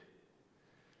there.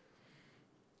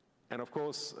 And of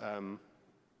course,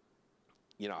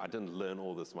 you know, I didn't learn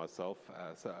all this myself.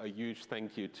 So a huge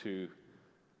thank you to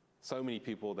so many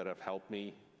people that have helped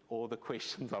me. All the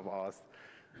questions I've asked,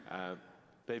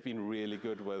 they've been really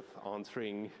good with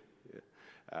answering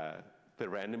the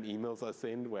random emails I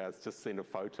send, where I just send a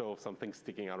photo of something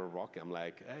sticking out of a rock. I'm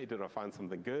like, hey, did I find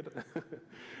something good?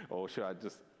 Or should I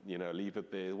just, you know, leave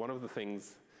it there? One of the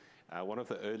things, one of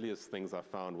the earliest things I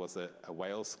found was a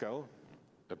whale skull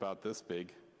about this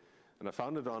big. And I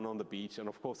found it on the beach, and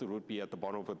of course it would be at the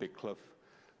bottom of a big cliff.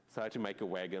 So I had to make a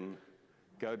wagon,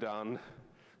 go down,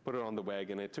 put it on the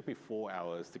wagon. It took me 4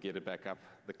 hours to get it back up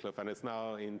the cliff, and it's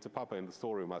now in Te Papa in the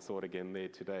storeroom. I saw it again there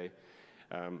today.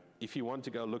 If you want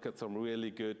to go look at some really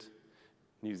good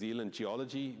New Zealand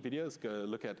geology videos, go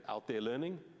look at Out There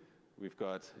Learning. We've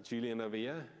got Julian over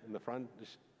here in the front.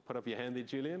 Just put up your hand there,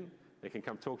 Julian. They can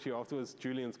come talk to you afterwards.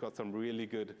 Julian's got some really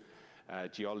good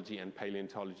geology and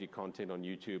paleontology content on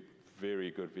YouTube.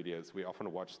 Very good videos. We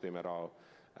often watch them at our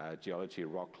Geology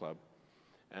Rock Club.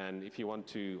 And if you want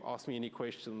to ask me any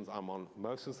questions, I'm on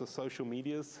most of the social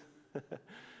medias.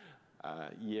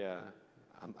 Yeah,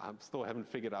 I still haven't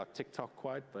figured out TikTok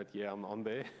quite, but yeah, I'm on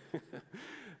there.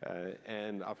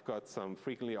 And I've got some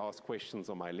frequently asked questions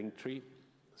on my Linktree.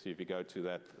 So if you go to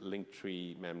that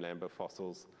Linktree, Mamlamba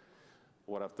fossils,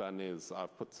 what I've done is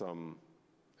I've put some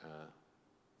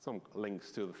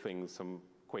links to the things, some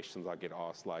questions I get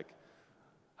asked, like,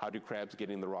 how do crabs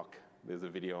get in the rock? There's a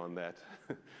video on that.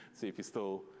 See if you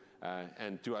still,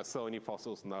 and do I sell any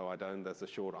fossils? No, I don't. That's a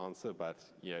short answer, but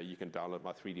yeah, you can download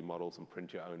my 3D models and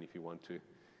print your own if you want to.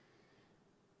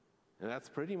 And that's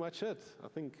pretty much it. I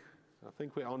think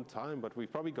we're on time, but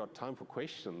we've probably got time for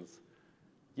questions.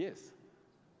 Yes?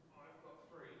 I've got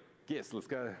 3. Yes, let's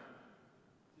go. Did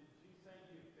you say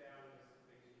you found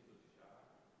species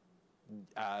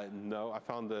of shark? No, I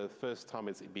found the first time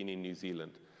it's been in New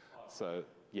Zealand. So,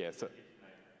 yeah, so,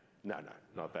 no,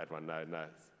 not that one, no.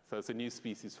 So it's a new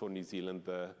species for New Zealand,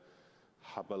 the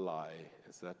Habalai.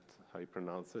 Is that how you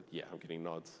pronounce it? Yeah, I'm getting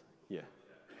nods, yeah.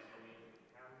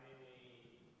 How many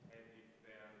have you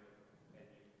found and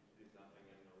there's nothing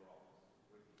in the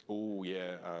rocks? Oh,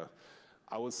 yeah.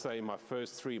 I would say my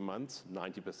first 3 months,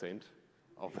 90%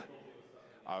 of the,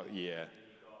 yeah.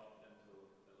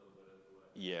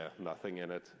 Yeah, nothing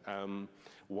in it.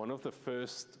 One of the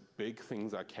first big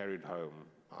things I carried home,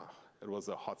 it was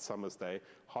a hot summer's day,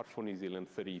 hot for New Zealand,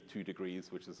 32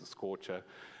 degrees, which is a scorcher.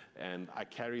 And I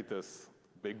carried this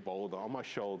big boulder on my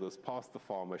shoulders, past the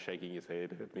farmer shaking his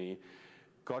head at me,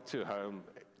 got to home,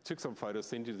 took some photos,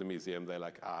 sent it to the museum. They're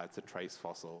like, it's a trace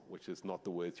fossil, which is not the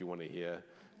words you want to hear.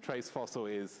 Trace fossil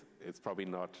is, it's probably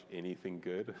not anything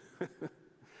good.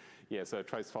 Yeah, so a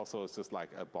trace fossil is just like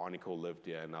a barnacle lived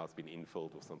here and now it's been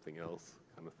infilled with something else,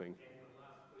 kind of thing. And the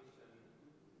last question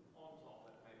on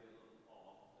topic, maybe a little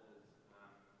off, is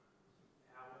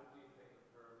how old do you think the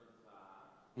pyramids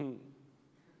are? And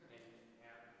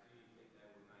how do you think they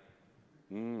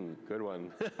were made? Good one.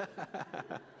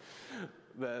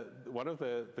 One of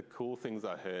the cool things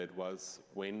I heard was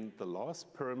when the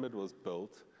last pyramid was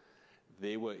built,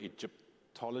 there were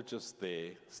Egyptologists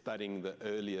there studying the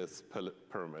earliest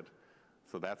pyramid.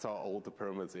 So that's how old the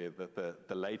pyramids are.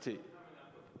 The later,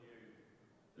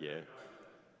 yeah.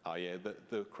 Oh yeah,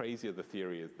 the crazier the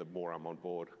theory is, the more I'm on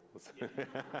board.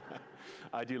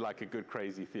 I do like a good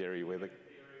crazy theory where the...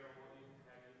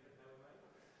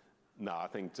 No, I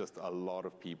think just a lot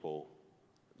of people,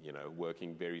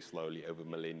 working very slowly over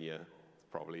millennia, is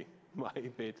probably my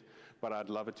bet. But I'd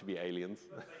love it to be aliens.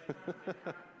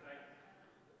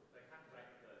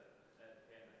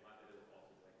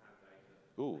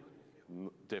 Ooh,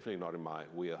 definitely not in my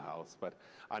wheelhouse, but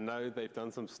I know they've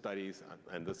done some studies,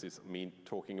 and this is me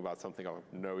talking about something I have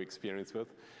no experience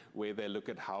with, where they look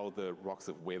at how the rocks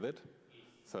have weathered.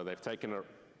 So they've taken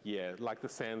like the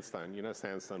sandstone,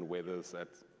 sandstone weathers at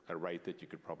a rate that you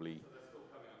could probably... So they're still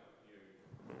coming up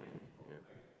with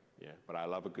new... Yeah, but I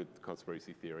love a good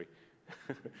conspiracy theory.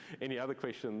 Any other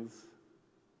questions?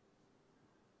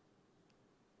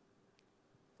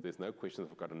 If there's no questions,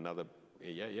 I've got another...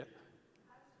 Yeah.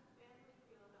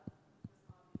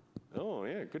 Oh,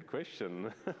 yeah, good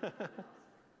question. I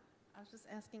was just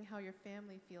asking how your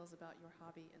family feels about your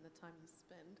hobby and the time you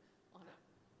spend on it.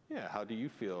 Yeah, how do you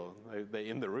feel? They're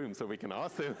in the room, so we can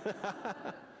ask them.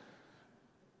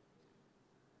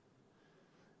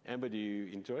 Amber, do you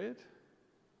enjoy it?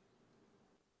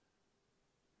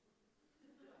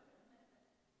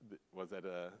 Was that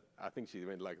I think she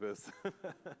went like this.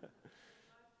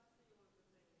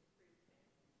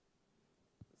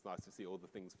 It's nice to see all the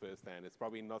things firsthand. It's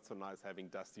probably not so nice having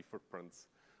dusty footprints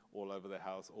all over the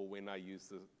house, or when I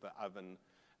use the oven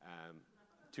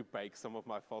to bake some of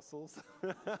my fossils.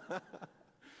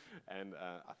 And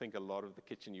I think a lot of the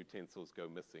kitchen utensils go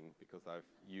missing because I've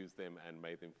used them and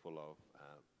made them full of,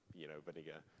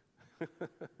 vinegar.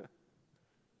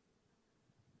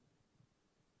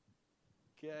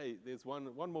 Okay, there's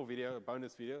one more video, a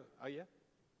bonus video. Oh, yeah?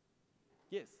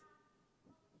 Yes.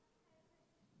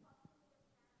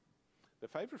 The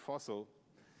favorite fossil,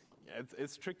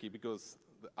 it's tricky because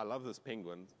I love this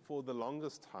penguin. For the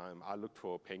longest time, I looked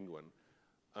for a penguin.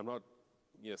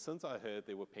 Since I heard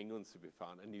there were penguins to be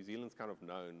found, and New Zealand's kind of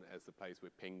known as the place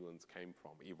where penguins came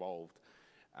from, evolved,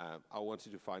 I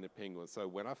wanted to find a penguin. So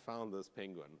when I found this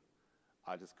penguin,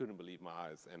 I just couldn't believe my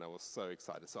eyes, and I was so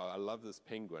excited. So I love this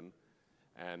penguin,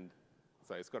 and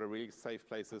so it's got a really safe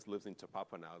place. This lives in Te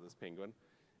Papa now, this penguin.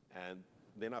 And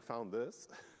then I found this,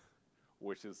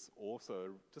 which is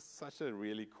also just such a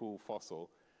really cool fossil.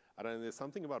 I don't know, there's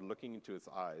something about looking into its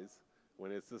eyes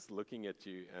when it's just looking at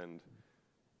you and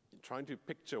trying to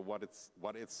picture what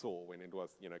it saw when it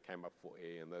was, came up for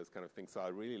air and those kind of things. So I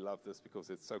really love this because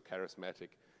it's so charismatic.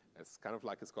 It's kind of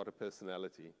like it's got a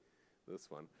personality, this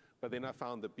one. But then I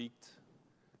found the beaked,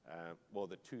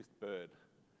 the toothed bird.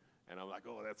 And I'm like,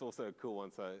 oh, that's also a cool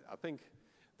one. So I think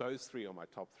those three are my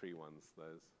top 3 ones,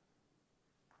 those.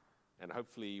 And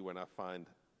hopefully when I find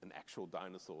an actual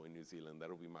dinosaur in New Zealand,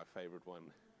 that'll be my favorite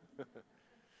one.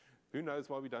 Who knows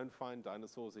why we don't find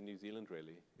dinosaurs in New Zealand,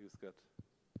 really?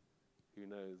 Who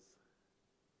knows?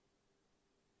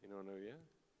 Anyone know, yeah?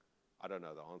 I don't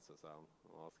know the answer, so I'm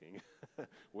asking.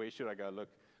 Where should I go look?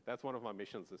 That's one of my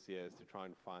missions this year, is to try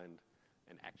and find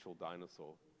an actual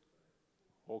dinosaur.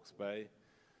 Hawke's Bay.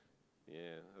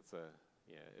 Yeah,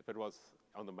 if it was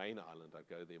on the main island, I'd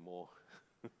go there more.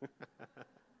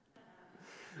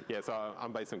 Yeah, so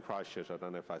I'm based in Christchurch. I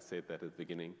don't know if I said that at the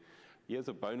beginning. Here's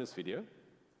a bonus video.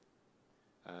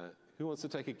 Who wants to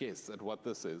take a guess at what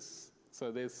this is?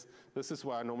 So this is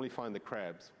where I normally find the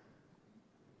crabs.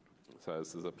 So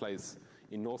this is a place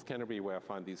in North Canterbury where I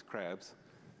find these crabs.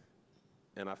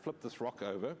 And I flipped this rock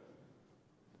over,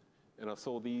 and I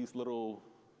saw these little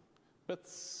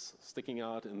bits sticking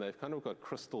out, and they've kind of got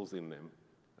crystals in them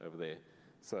over there.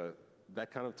 So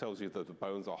that kind of tells you that the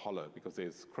bones are hollow because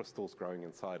there's crystals growing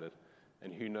inside it.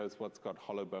 And who knows what's got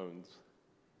hollow bones?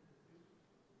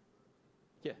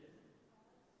 Yeah.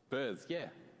 Birds, yeah.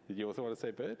 Did you also want to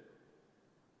say bird?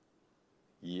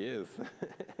 Yes.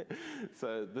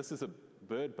 So this is a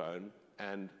bird bone,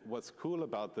 and what's cool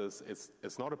about this is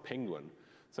it's not a penguin.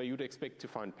 So you'd expect to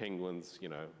find penguins, you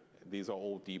know, these are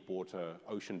all deep water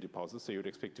ocean deposits, so you'd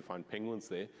expect to find penguins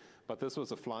there. But this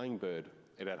was a flying bird.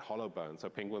 It had hollow bones. So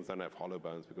penguins don't have hollow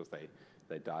bones because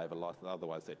they dive a lot.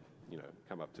 Otherwise, they'd, you know,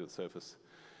 come up to the surface.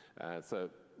 So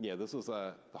yeah, this was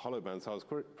the hollow bone. So I was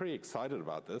pretty excited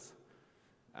about this.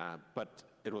 But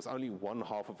it was only one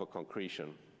half of a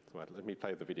concretion. So let me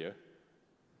play the video.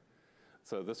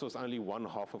 So this was only one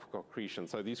half of a concretion.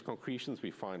 So these concretions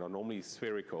we find are normally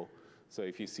spherical. So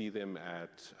if you see them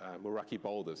at Meraki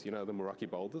boulders, you know the Meraki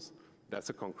boulders? That's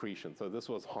a concretion. So this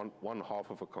was one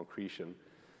half of a concretion,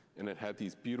 and it had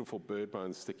these beautiful bird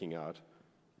bones sticking out.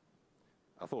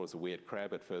 I thought it was a weird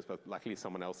crab at first, but luckily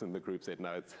someone else in the group said,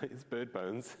 no, it's bird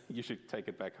bones. You should take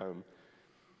it back home.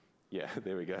 Yeah,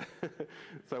 there we go.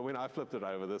 So when I flipped it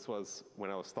over, this was when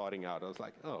I was starting out. I was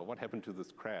like, oh, what happened to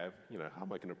this crab? You know, how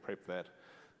am I going to prep that?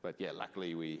 But yeah,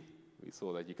 luckily we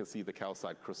saw that. You can see the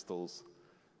calcite crystals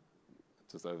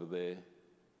just over there.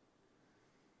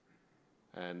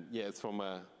 And yeah, it's from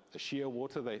a sheer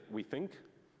water, we think,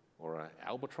 or an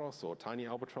albatross or a tiny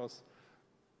albatross.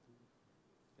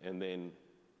 And then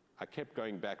I kept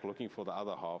going back looking for the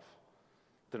other half,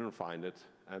 didn't find it.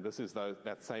 And this is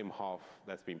that same half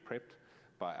that's been prepped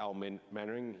by Al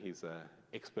Mannering. He's an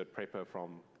expert prepper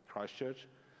from Christchurch.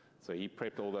 So he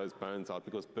prepped all those bones out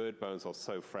because bird bones are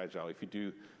so fragile. If you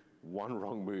do one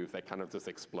wrong move, they kind of just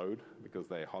explode because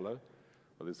they're hollow.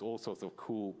 Well, there's all sorts of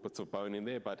cool bits of bone in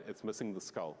there, but it's missing the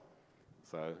skull.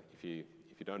 So if you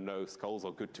don't know, skulls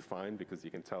are good to find because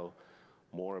you can tell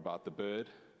more about the bird,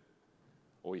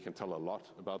 or you can tell a lot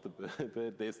about the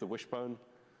bird. There's the wishbone,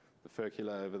 the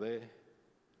furcula over there.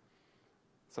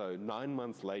 So 9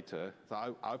 months later,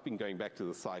 so I've been going back to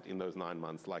the site in those 9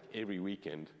 months, like every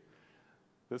weekend.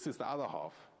 This is the other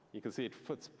half. You can see it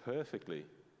fits perfectly,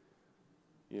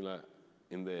 you know,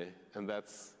 in there. And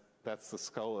that's the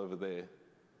skull over there.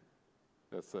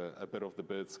 That's a bit of the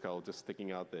bird skull just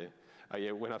sticking out there.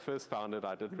 Yeah, when I first found it,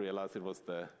 I didn't realize it was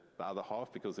the other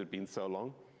half because it had been so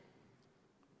long.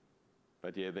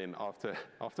 But yeah, then after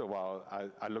a while,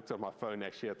 I looked at my phone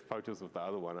actually at the photos of the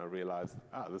other one. I realized,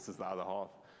 this is the other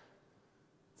half.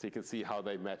 So you can see how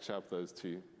they match up, those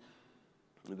two.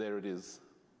 There it is.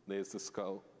 There's the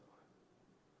skull.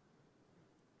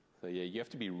 So yeah, you have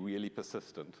to be really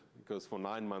persistent because for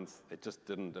 9 months, it just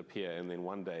didn't appear. And then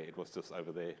one day, it was just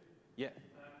over there. Yeah. Just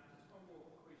one more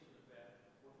question about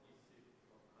what you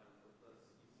said with this.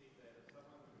 You said that if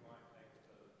someone might take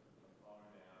the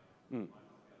bone out, might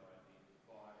not be able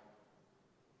to identify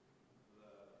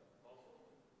the fossil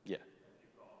Yeah. that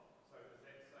you've got. So is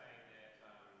that saying that,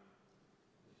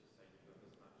 let's just say you've got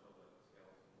this much of a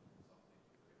skeleton or something,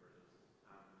 whatever it is,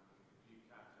 you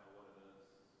can't tell what it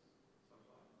is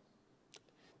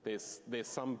sometimes? There's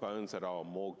some bones that are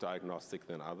more diagnostic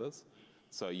than others.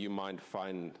 So you might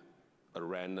find a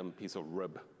random piece of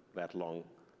rib that long,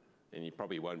 and you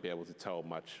probably won't be able to tell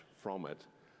much from it.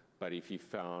 But if you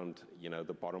found, you know,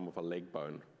 the bottom of a leg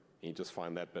bone, and you just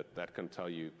find that bit, that can tell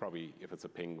you probably if it's a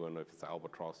penguin, or if it's an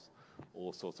albatross,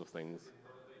 all sorts of things.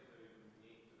 What do they do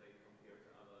neat? Do they compare it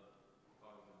to other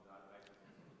bones and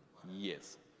databases?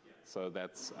 Yes. So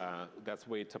that's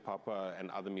where Te Papa and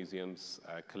other museums'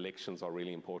 collections are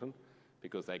really important,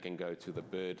 because they can go to the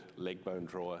bird leg bone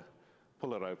drawer,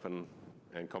 pull it open,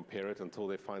 and compare it until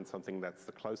they find something that's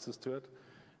the closest to it.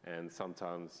 And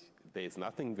sometimes there's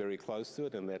nothing very close to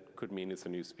it, and that could mean it's a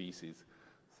new species.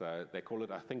 So they call it,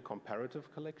 I think,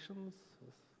 comparative collections.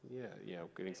 Yeah,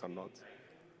 getting some nods.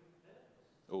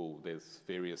 Oh, there's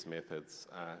various methods.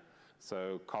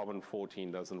 So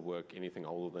carbon-14 doesn't work anything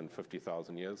older than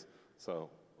 50,000 years. So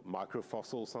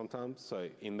microfossils sometimes. So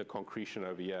in the concretion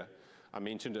over here, I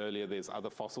mentioned earlier there's other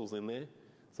fossils in there.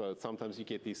 So sometimes you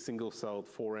get these single-celled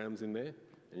forams in there,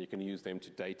 and you can use them to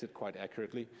date it quite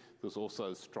accurately. There's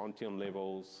also strontium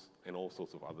levels and all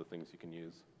sorts of other things you can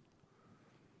use.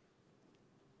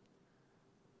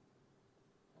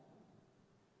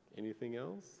 Anything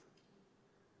else?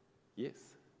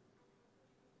 Yes.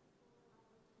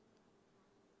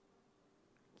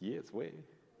 Yes, where?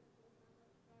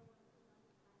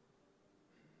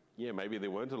 Yeah, maybe there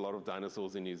weren't a lot of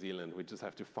dinosaurs in New Zealand. We just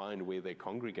have to find where they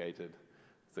congregated.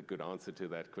 It's a good answer to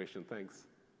that question. Thanks.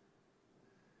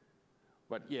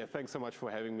 But yeah, thanks so much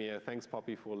for having me. Thanks,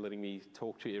 Poppy, for letting me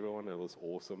talk to everyone. It was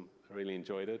awesome. I really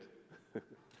enjoyed it.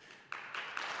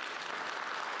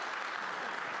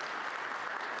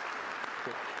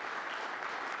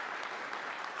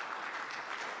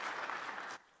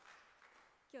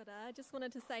 I just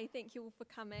wanted to say thank you all for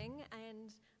coming,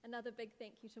 and another big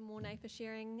thank you to Mornay for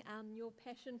sharing your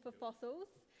passion for fossils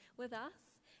with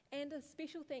us, and a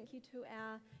special thank you to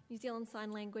our New Zealand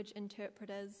Sign Language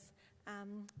interpreters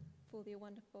for their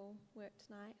wonderful work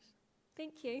tonight.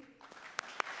 Thank you.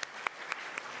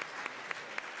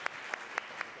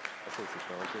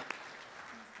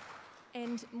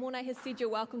 And Mornay has said you're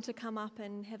welcome to come up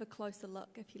and have a closer look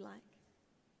if you like.